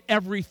spoken,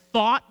 every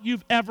thought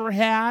you've ever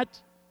had,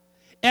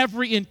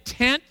 every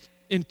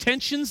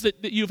intentions that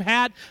you've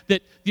had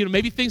that, you know,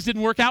 maybe things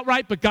didn't work out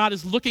right, but God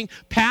is looking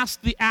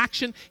past the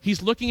action.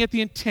 He's looking at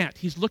the intent.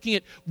 He's looking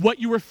at what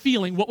you were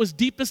feeling, what was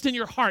deepest in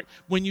your heart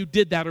when you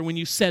did that or when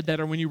you said that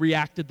or when you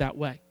reacted that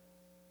way.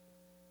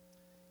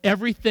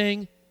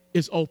 Everything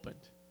is opened.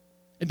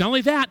 And not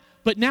only that,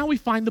 but now we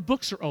find the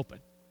books are open.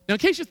 Now, in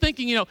case you're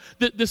thinking, you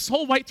know, this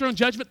whole white throne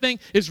judgment thing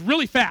is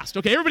really fast.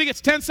 Okay, everybody gets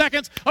 10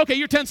 seconds. Okay,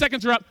 your 10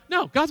 seconds are up.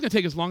 No, God's going to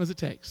take as long as it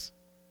takes.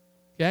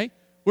 Okay?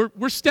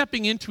 We're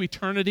stepping into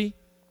eternity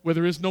where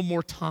there is no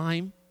more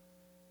time.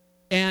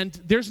 And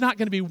there's not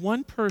going to be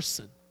one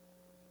person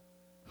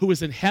who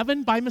is in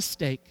heaven by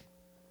mistake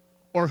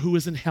or who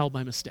is in hell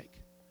by mistake.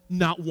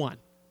 Not one.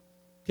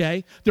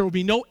 Okay? There will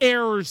be no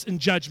errors in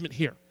judgment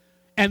here.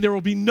 And there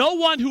will be no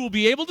one who will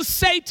be able to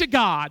say to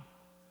God,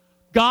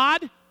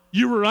 God,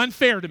 you were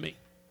unfair to me.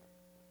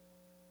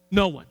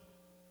 No one.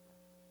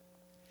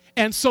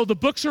 And so the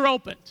books are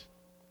opened.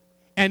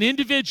 And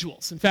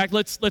individuals, in fact,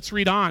 let's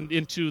read on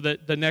into the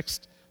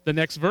next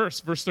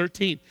verse, verse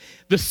 13.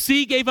 The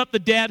sea gave up the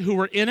dead who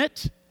were in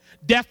it.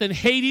 Death and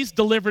Hades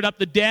delivered up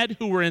the dead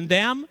who were in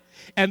them.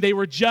 And they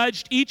were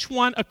judged, each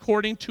one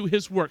according to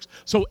his works.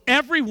 So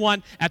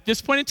everyone at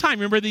this point in time,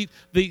 remember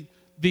the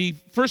the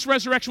first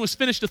resurrection was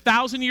finished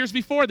 1,000 years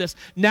before this.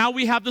 Now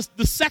we have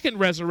the second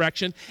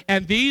resurrection,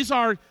 and these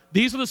are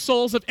the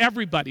souls of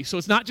everybody. So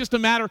it's not just a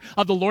matter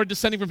of the Lord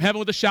descending from heaven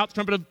with a shout, the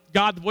trumpet of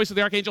God, the voice of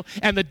the archangel,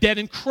 and the dead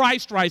in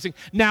Christ rising.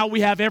 Now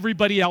we have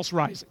everybody else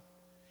rising.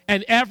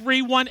 And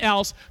everyone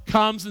else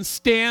comes and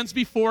stands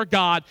before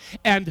God,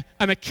 and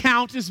an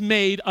account is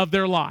made of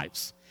their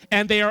lives.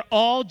 And they are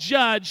all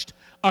judged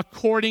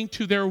according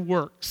to their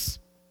works.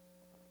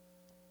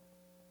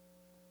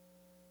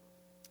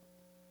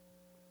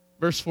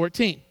 Verse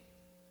 14.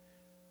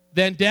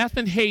 Then death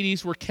and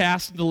Hades were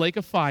cast into the lake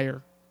of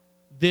fire.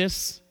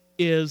 This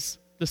is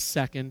the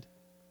second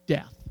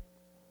death.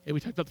 Okay, we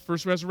talked about the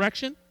first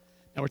resurrection.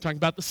 Now we're talking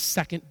about the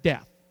second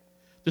death.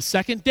 The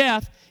second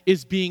death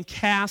is being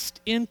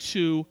cast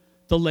into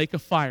the lake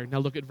of fire. Now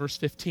look at verse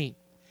 15.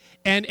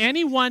 And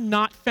anyone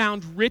not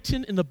found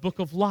written in the book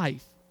of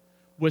life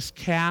was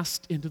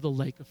cast into the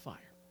lake of fire.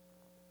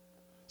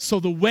 So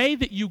the way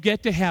that you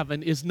get to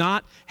heaven is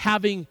not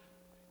having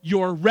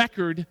your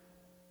record,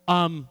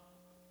 not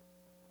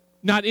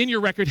in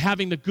your record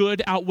having the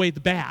good outweigh the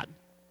bad.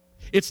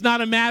 It's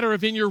not a matter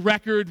of in your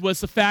record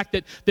was the fact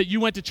that you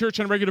went to church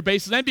on a regular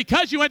basis. And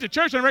because you went to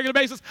church on a regular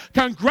basis,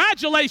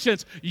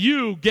 congratulations,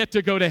 you get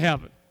to go to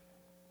heaven.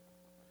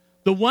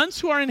 The ones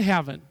who are in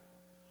heaven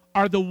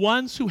are the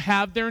ones who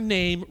have their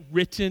name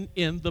written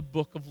in the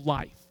book of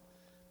life.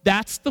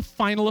 That's the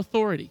final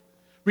authority,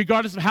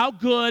 regardless of how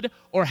good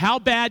or how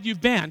bad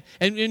you've been.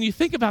 And when you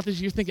think about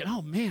this, you're thinking,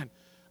 oh man,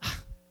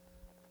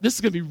 this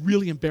is going to be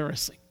really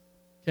embarrassing,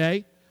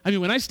 okay? I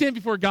mean, when I stand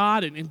before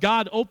God and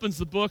God opens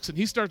the books and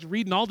he starts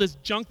reading all this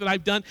junk that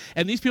I've done,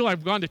 and these people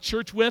I've gone to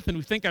church with and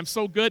who think I'm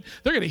so good,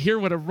 they're going to hear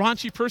what a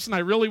raunchy person I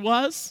really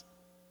was.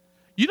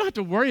 You don't have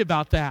to worry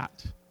about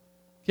that,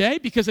 okay?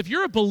 Because if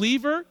you're a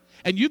believer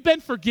and you've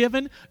been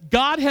forgiven,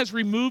 God has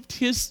removed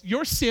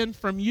your sin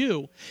from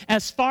you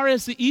as far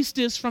as the east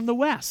is from the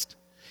west.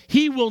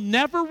 He will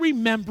never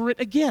remember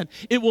it again.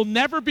 It will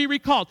never be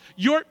recalled.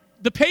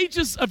 The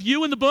pages of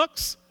you in the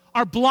books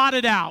are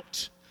blotted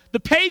out. The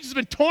page has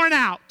been torn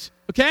out,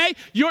 okay?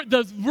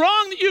 The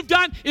wrong that you've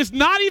done is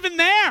not even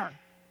there,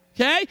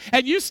 okay?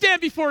 And you stand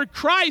before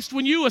Christ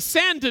when you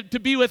ascend to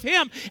be with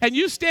him, and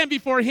you stand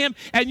before him,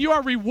 and you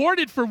are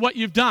rewarded for what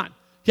you've done,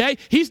 okay?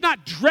 He's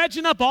not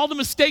dredging up all the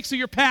mistakes of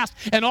your past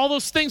and all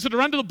those things that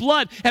are under the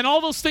blood and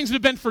all those things that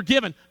have been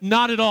forgiven.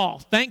 Not at all,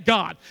 thank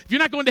God. If you're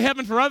not going to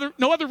heaven for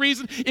no other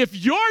reason, if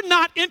you're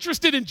not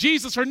interested in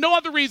Jesus for no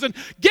other reason,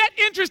 get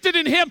interested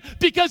in him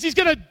because he's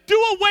going to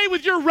do away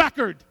with your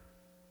record.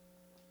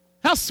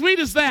 How sweet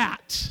is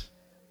that?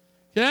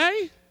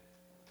 Okay?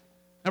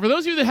 Now, for those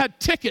of you that had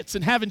tickets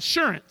and have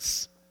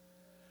insurance,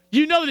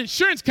 you know that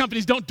insurance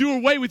companies don't do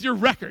away with your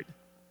record.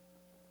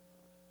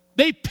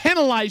 They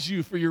penalize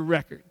you for your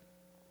record.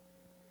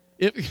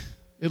 At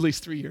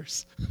least 3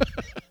 years.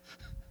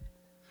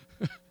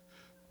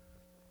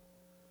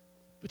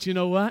 But you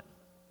know what?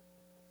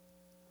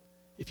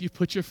 If you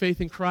put your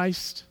faith in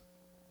Christ,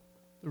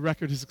 the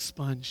record is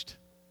expunged.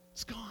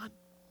 It's gone.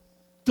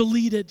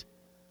 Deleted.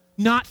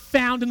 Not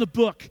found in the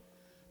book.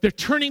 They're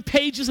turning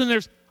pages and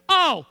there's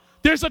a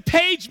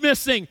page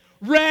missing.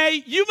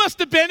 Ray, you must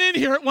have been in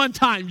here at one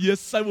time.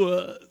 Yes, I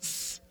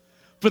was.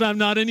 But I'm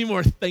not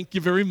anymore. Thank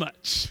you very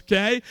much.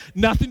 Okay?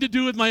 Nothing to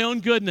do with my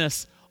own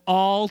goodness.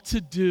 All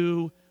to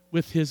do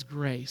with his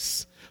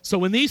grace. So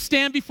when these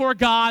stand before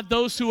God,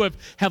 those who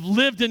have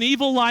lived an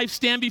evil life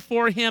stand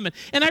before him.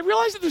 And I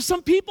realize that there's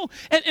some people,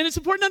 and it's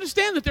important to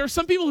understand that there are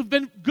some people who've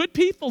been good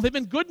people. They've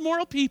been good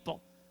moral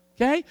people.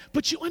 Okay?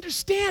 But you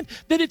understand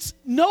that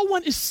no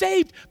one is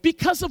saved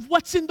because of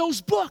what's in those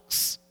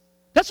books.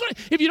 That's what,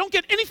 if you don't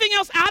get anything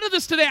else out of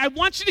this today, I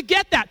want you to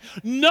get that.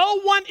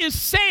 No one is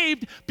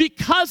saved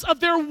because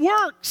of their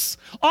works.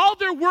 All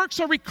their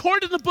works are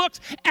recorded in the books,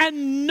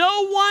 and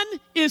no one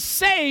is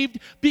saved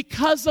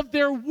because of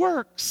their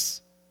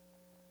works.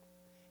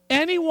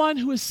 Anyone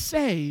who is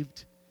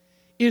saved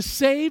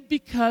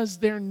because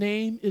their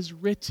name is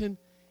written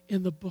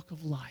in the book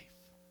of life.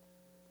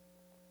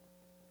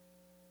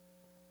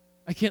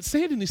 I can't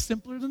say it any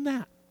simpler than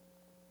that.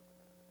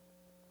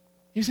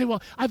 You say,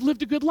 well, I've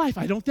lived a good life.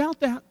 I don't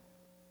doubt that.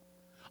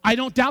 I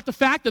don't doubt the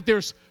fact that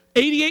there's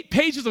 88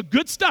 pages of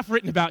good stuff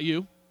written about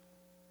you.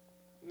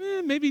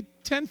 Maybe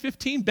 10,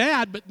 15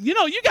 bad, but you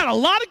got a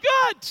lot of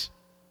good.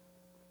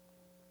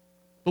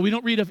 But we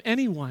don't read of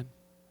anyone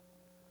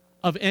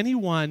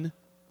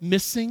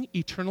missing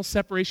eternal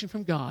separation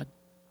from God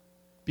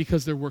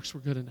because their works were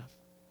good enough.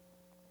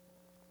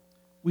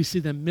 We see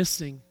them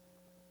missing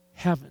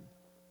heaven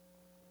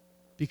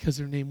because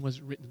their name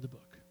wasn't written in the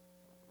book.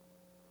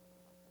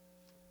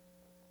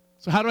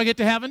 So how do I get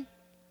to heaven?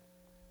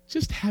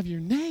 Just have your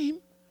name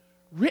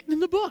written in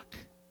the book.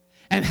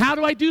 And how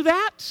do I do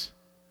that?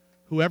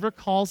 Whoever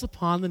calls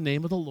upon the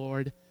name of the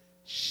Lord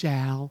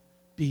shall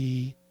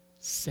be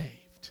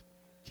saved.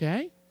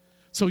 Okay?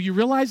 So you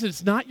realize that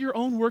it's not your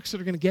own works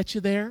that are going to get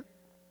you there.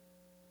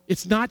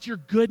 It's not your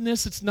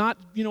goodness. It's not,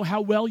 how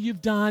well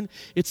you've done.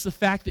 It's the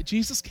fact that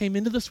Jesus came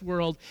into this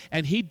world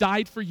and he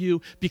died for you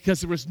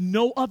because there was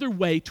no other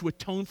way to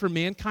atone for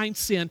mankind's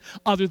sin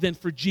other than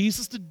for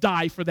Jesus to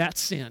die for that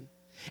sin.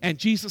 And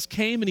Jesus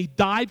came and he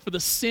died for the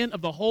sin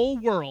of the whole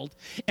world.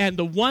 And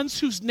the ones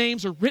whose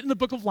names are written in the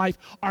book of life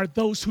are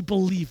those who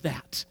believe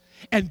that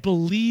and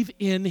believe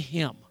in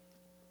him.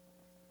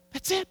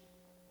 That's it.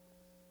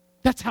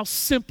 That's how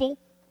simple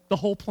the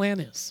whole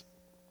plan is.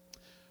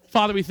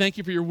 Father, we thank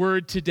you for your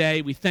word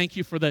today. We thank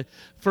you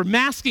for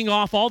masking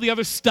off all the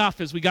other stuff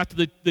as we got to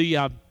the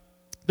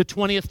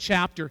 20th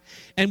chapter.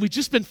 And we've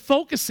just been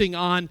focusing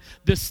on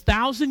this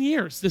 1,000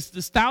 years, this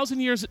 1,000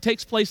 years that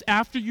takes place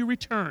after you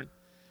return.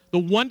 The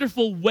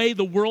wonderful way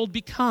the world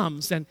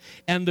becomes and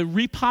the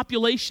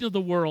repopulation of the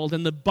world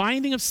and the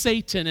binding of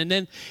Satan.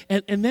 And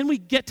then we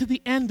get to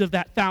the end of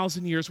that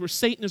 1,000 years where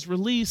Satan is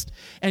released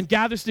and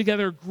gathers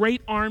together a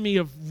great army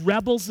of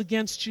rebels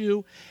against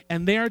you,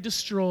 and they are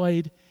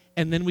destroyed.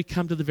 And then we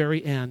come to the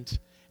very end.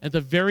 At the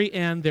very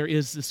end, there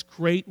is this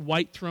great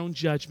white throne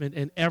judgment,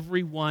 and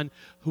everyone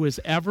who has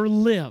ever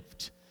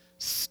lived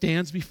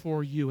stands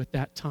before you at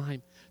that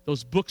time.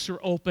 Those books are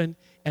open,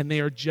 and they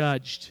are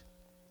judged.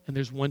 And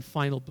there's one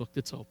final book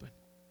that's open.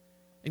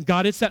 And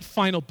God, it's that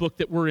final book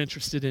that we're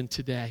interested in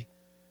today.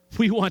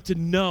 We want to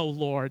know,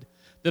 Lord,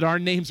 that our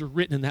names are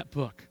written in that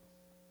book.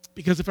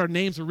 Because if our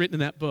names are written in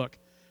that book,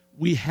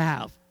 we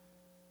have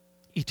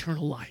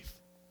eternal life.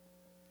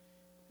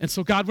 And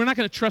so, God, we're not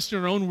going to trust in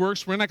our own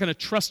works. We're not going to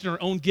trust in our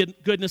own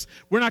goodness.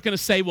 We're not going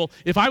to say, well,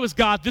 if I was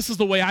God, this is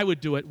the way I would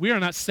do it. We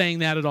are not saying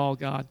that at all,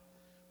 God.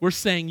 We're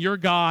saying, you're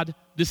God.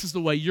 This is the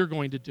way you're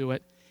going to do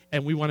it.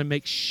 And we want to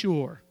make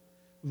sure.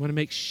 We want to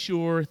make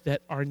sure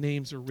that our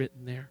names are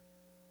written there.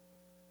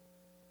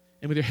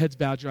 And with your heads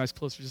bowed, your eyes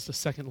closed for just a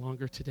second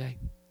longer today.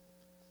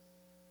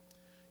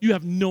 You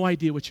have no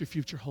idea what your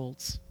future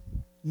holds.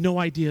 No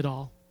idea at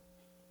all.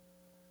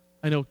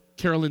 I know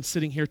Carolyn's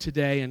sitting here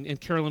today,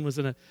 and Carolyn was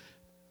in a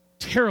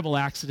terrible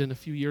accident a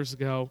few years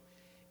ago,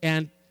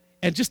 and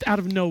just out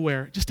of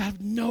nowhere,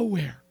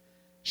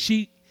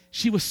 she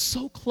was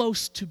so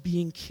close to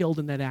being killed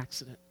in that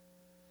accident.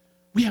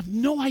 We have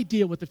no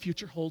idea what the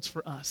future holds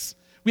for us.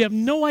 We have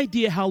no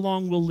idea how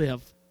long we'll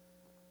live.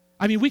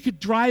 I mean, we could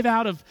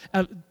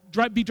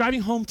be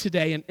driving home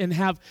today and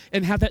have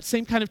that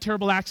same kind of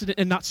terrible accident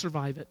and not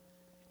survive it,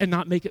 and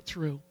not make it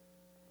through,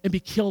 and be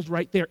killed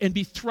right there, and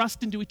be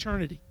thrust into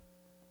eternity.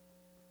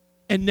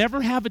 And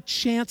never have a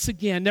chance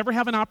again, never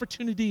have an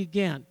opportunity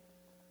again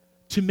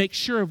to make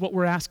sure of what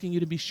we're asking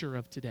you to be sure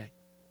of today.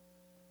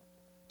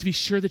 To be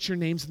sure that your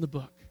name's in the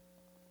book.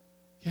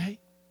 Okay?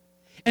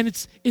 And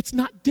it's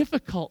not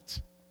difficult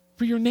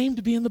for your name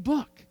to be in the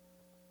book.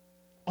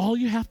 All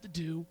you have to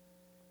do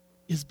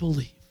is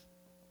believe.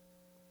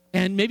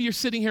 And maybe you're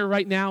sitting here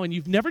right now and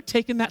you've never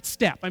taken that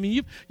step. I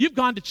mean, you've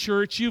gone to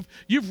church,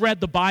 you've read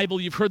the Bible,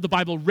 you've heard the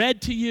Bible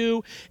read to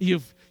you,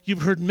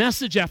 You've heard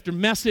message after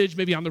message,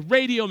 maybe on the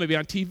radio, maybe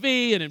on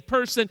TV and in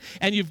person,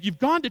 and you've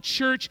gone to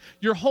church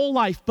your whole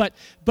life, but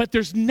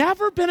there's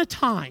never been a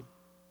time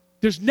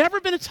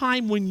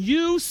when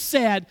you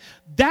said,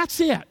 that's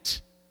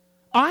it.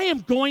 I am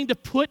going to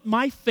put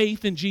my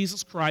faith in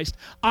Jesus Christ.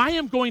 I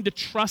am going to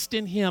trust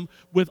in him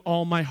with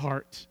all my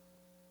heart.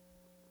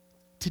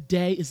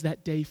 Today is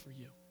that day for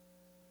you.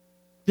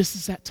 This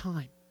is that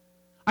time.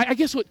 I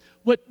guess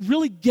what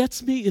really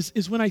gets me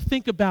is when I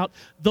think about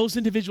those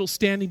individuals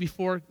standing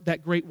before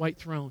that great white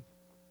throne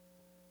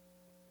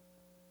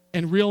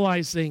and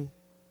realizing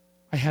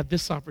I had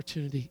this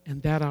opportunity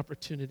and that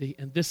opportunity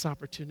and this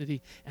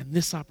opportunity and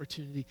this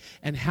opportunity.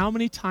 And how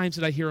many times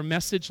did I hear a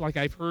message like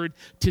I've heard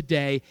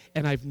today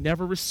and I've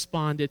never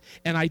responded?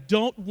 And I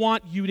don't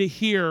want you to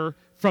hear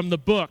from the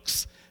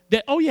books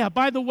that, oh yeah,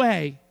 by the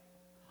way,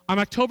 on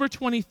October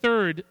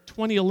 23rd,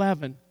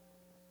 2011,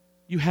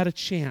 you had a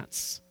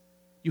chance.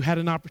 You had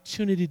an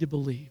opportunity to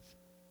believe,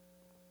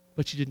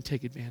 but you didn't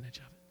take advantage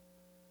of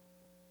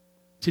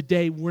it.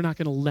 Today, we're not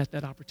going to let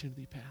that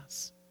opportunity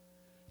pass.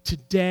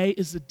 Today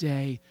is the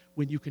day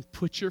when you can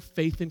put your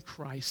faith in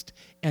Christ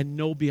and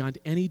know beyond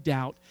any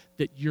doubt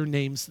that your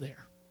name's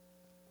there,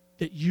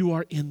 that you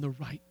are in the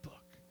right book.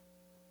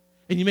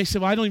 And you may say,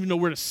 well, I don't even know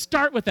where to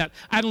start with that.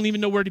 I don't even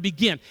know where to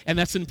begin. And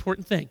that's an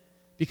important thing,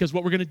 because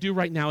what we're going to do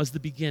right now is the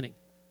beginning.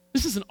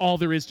 This isn't all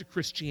there is to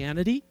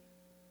Christianity,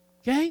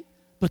 okay?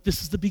 But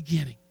this is the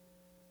beginning.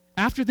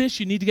 After this,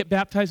 you need to get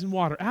baptized in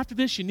water. After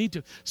this, you need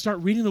to start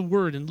reading the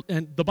Word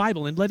and the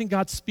Bible and letting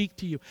God speak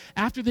to you.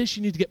 After this,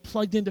 you need to get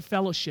plugged into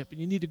fellowship and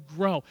you need to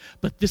grow.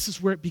 But this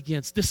is where it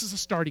begins. This is a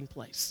starting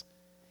place.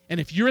 And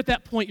if you're at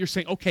that point, you're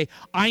saying, okay,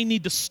 I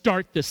need to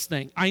start this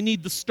thing. I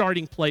need the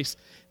starting place.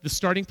 The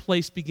starting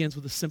place begins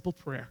with a simple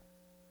prayer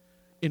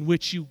in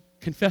which you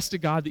confess to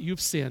God that you've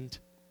sinned,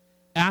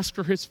 ask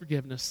for his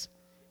forgiveness,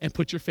 and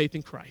put your faith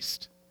in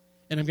Christ.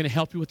 And I'm going to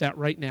help you with that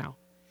right now.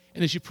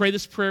 And as you pray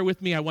this prayer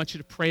with me, I want you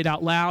to pray it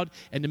out loud.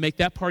 And to make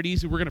that part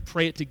easy, we're going to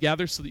pray it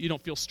together so that you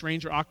don't feel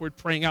strange or awkward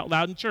praying out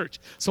loud in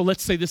church. So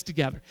let's say this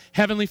together.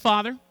 Heavenly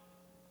Father,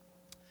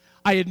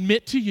 I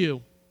admit to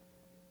you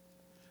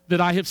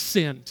that I have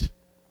sinned.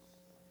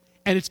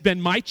 And it's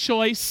been my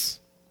choice.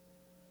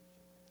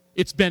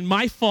 It's been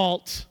my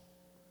fault.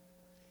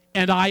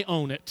 And I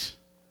own it.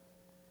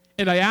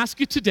 And I ask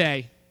you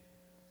today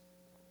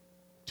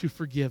to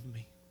forgive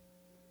me.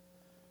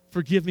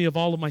 Forgive me of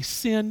all of my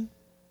sin.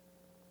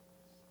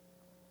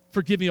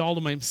 Forgive me all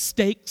of my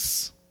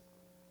mistakes.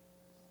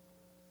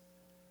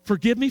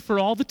 Forgive me for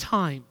all the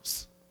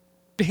times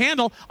to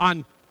handle on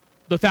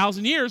the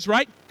 1,000 years,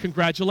 right?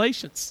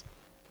 Congratulations.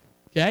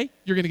 Okay?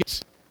 You're going to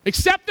get,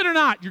 accept it or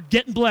not, you're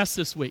getting blessed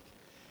this week.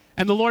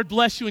 And the Lord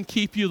bless you and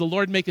keep you. The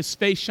Lord make his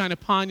face shine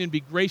upon you and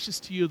be gracious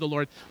to you. The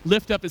Lord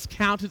lift up his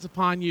countenance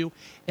upon you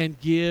and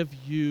give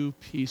you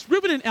peace.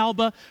 Reuben and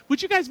Elba,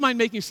 would you guys mind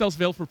making yourselves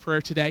available for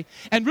prayer today?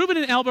 And Reuben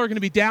and Elba are going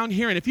to be down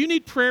here. And if you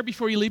need prayer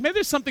before you leave, maybe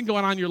there's something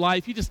going on in your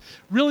life. You just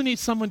really need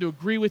someone to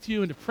agree with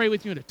you and to pray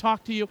with you and to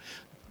talk to you.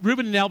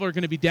 Reuben and Elba are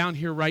going to be down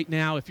here right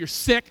now. If you're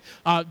sick,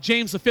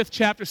 James, the 5th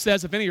chapter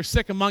says, if any are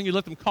sick among you,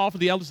 let them call for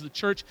the elders of the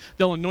church.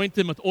 They'll anoint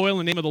them with oil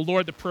in the name of the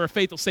Lord. The prayer of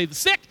faith will save the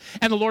sick,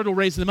 and the Lord will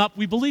raise them up.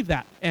 We believe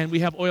that, and we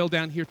have oil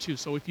down here too.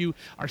 So if you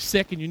are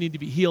sick and you need to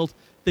be healed,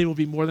 they will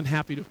be more than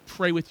happy to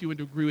pray with you and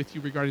to agree with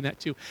you regarding that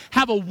too.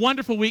 Have a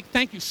wonderful week.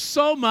 Thank you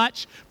so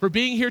much for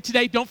being here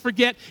today. Don't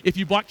forget, if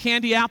you bought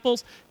candy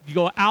apples, you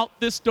go out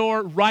this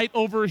door right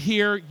over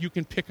here. You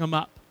can pick them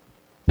up.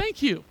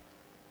 Thank you.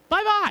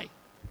 Bye-bye.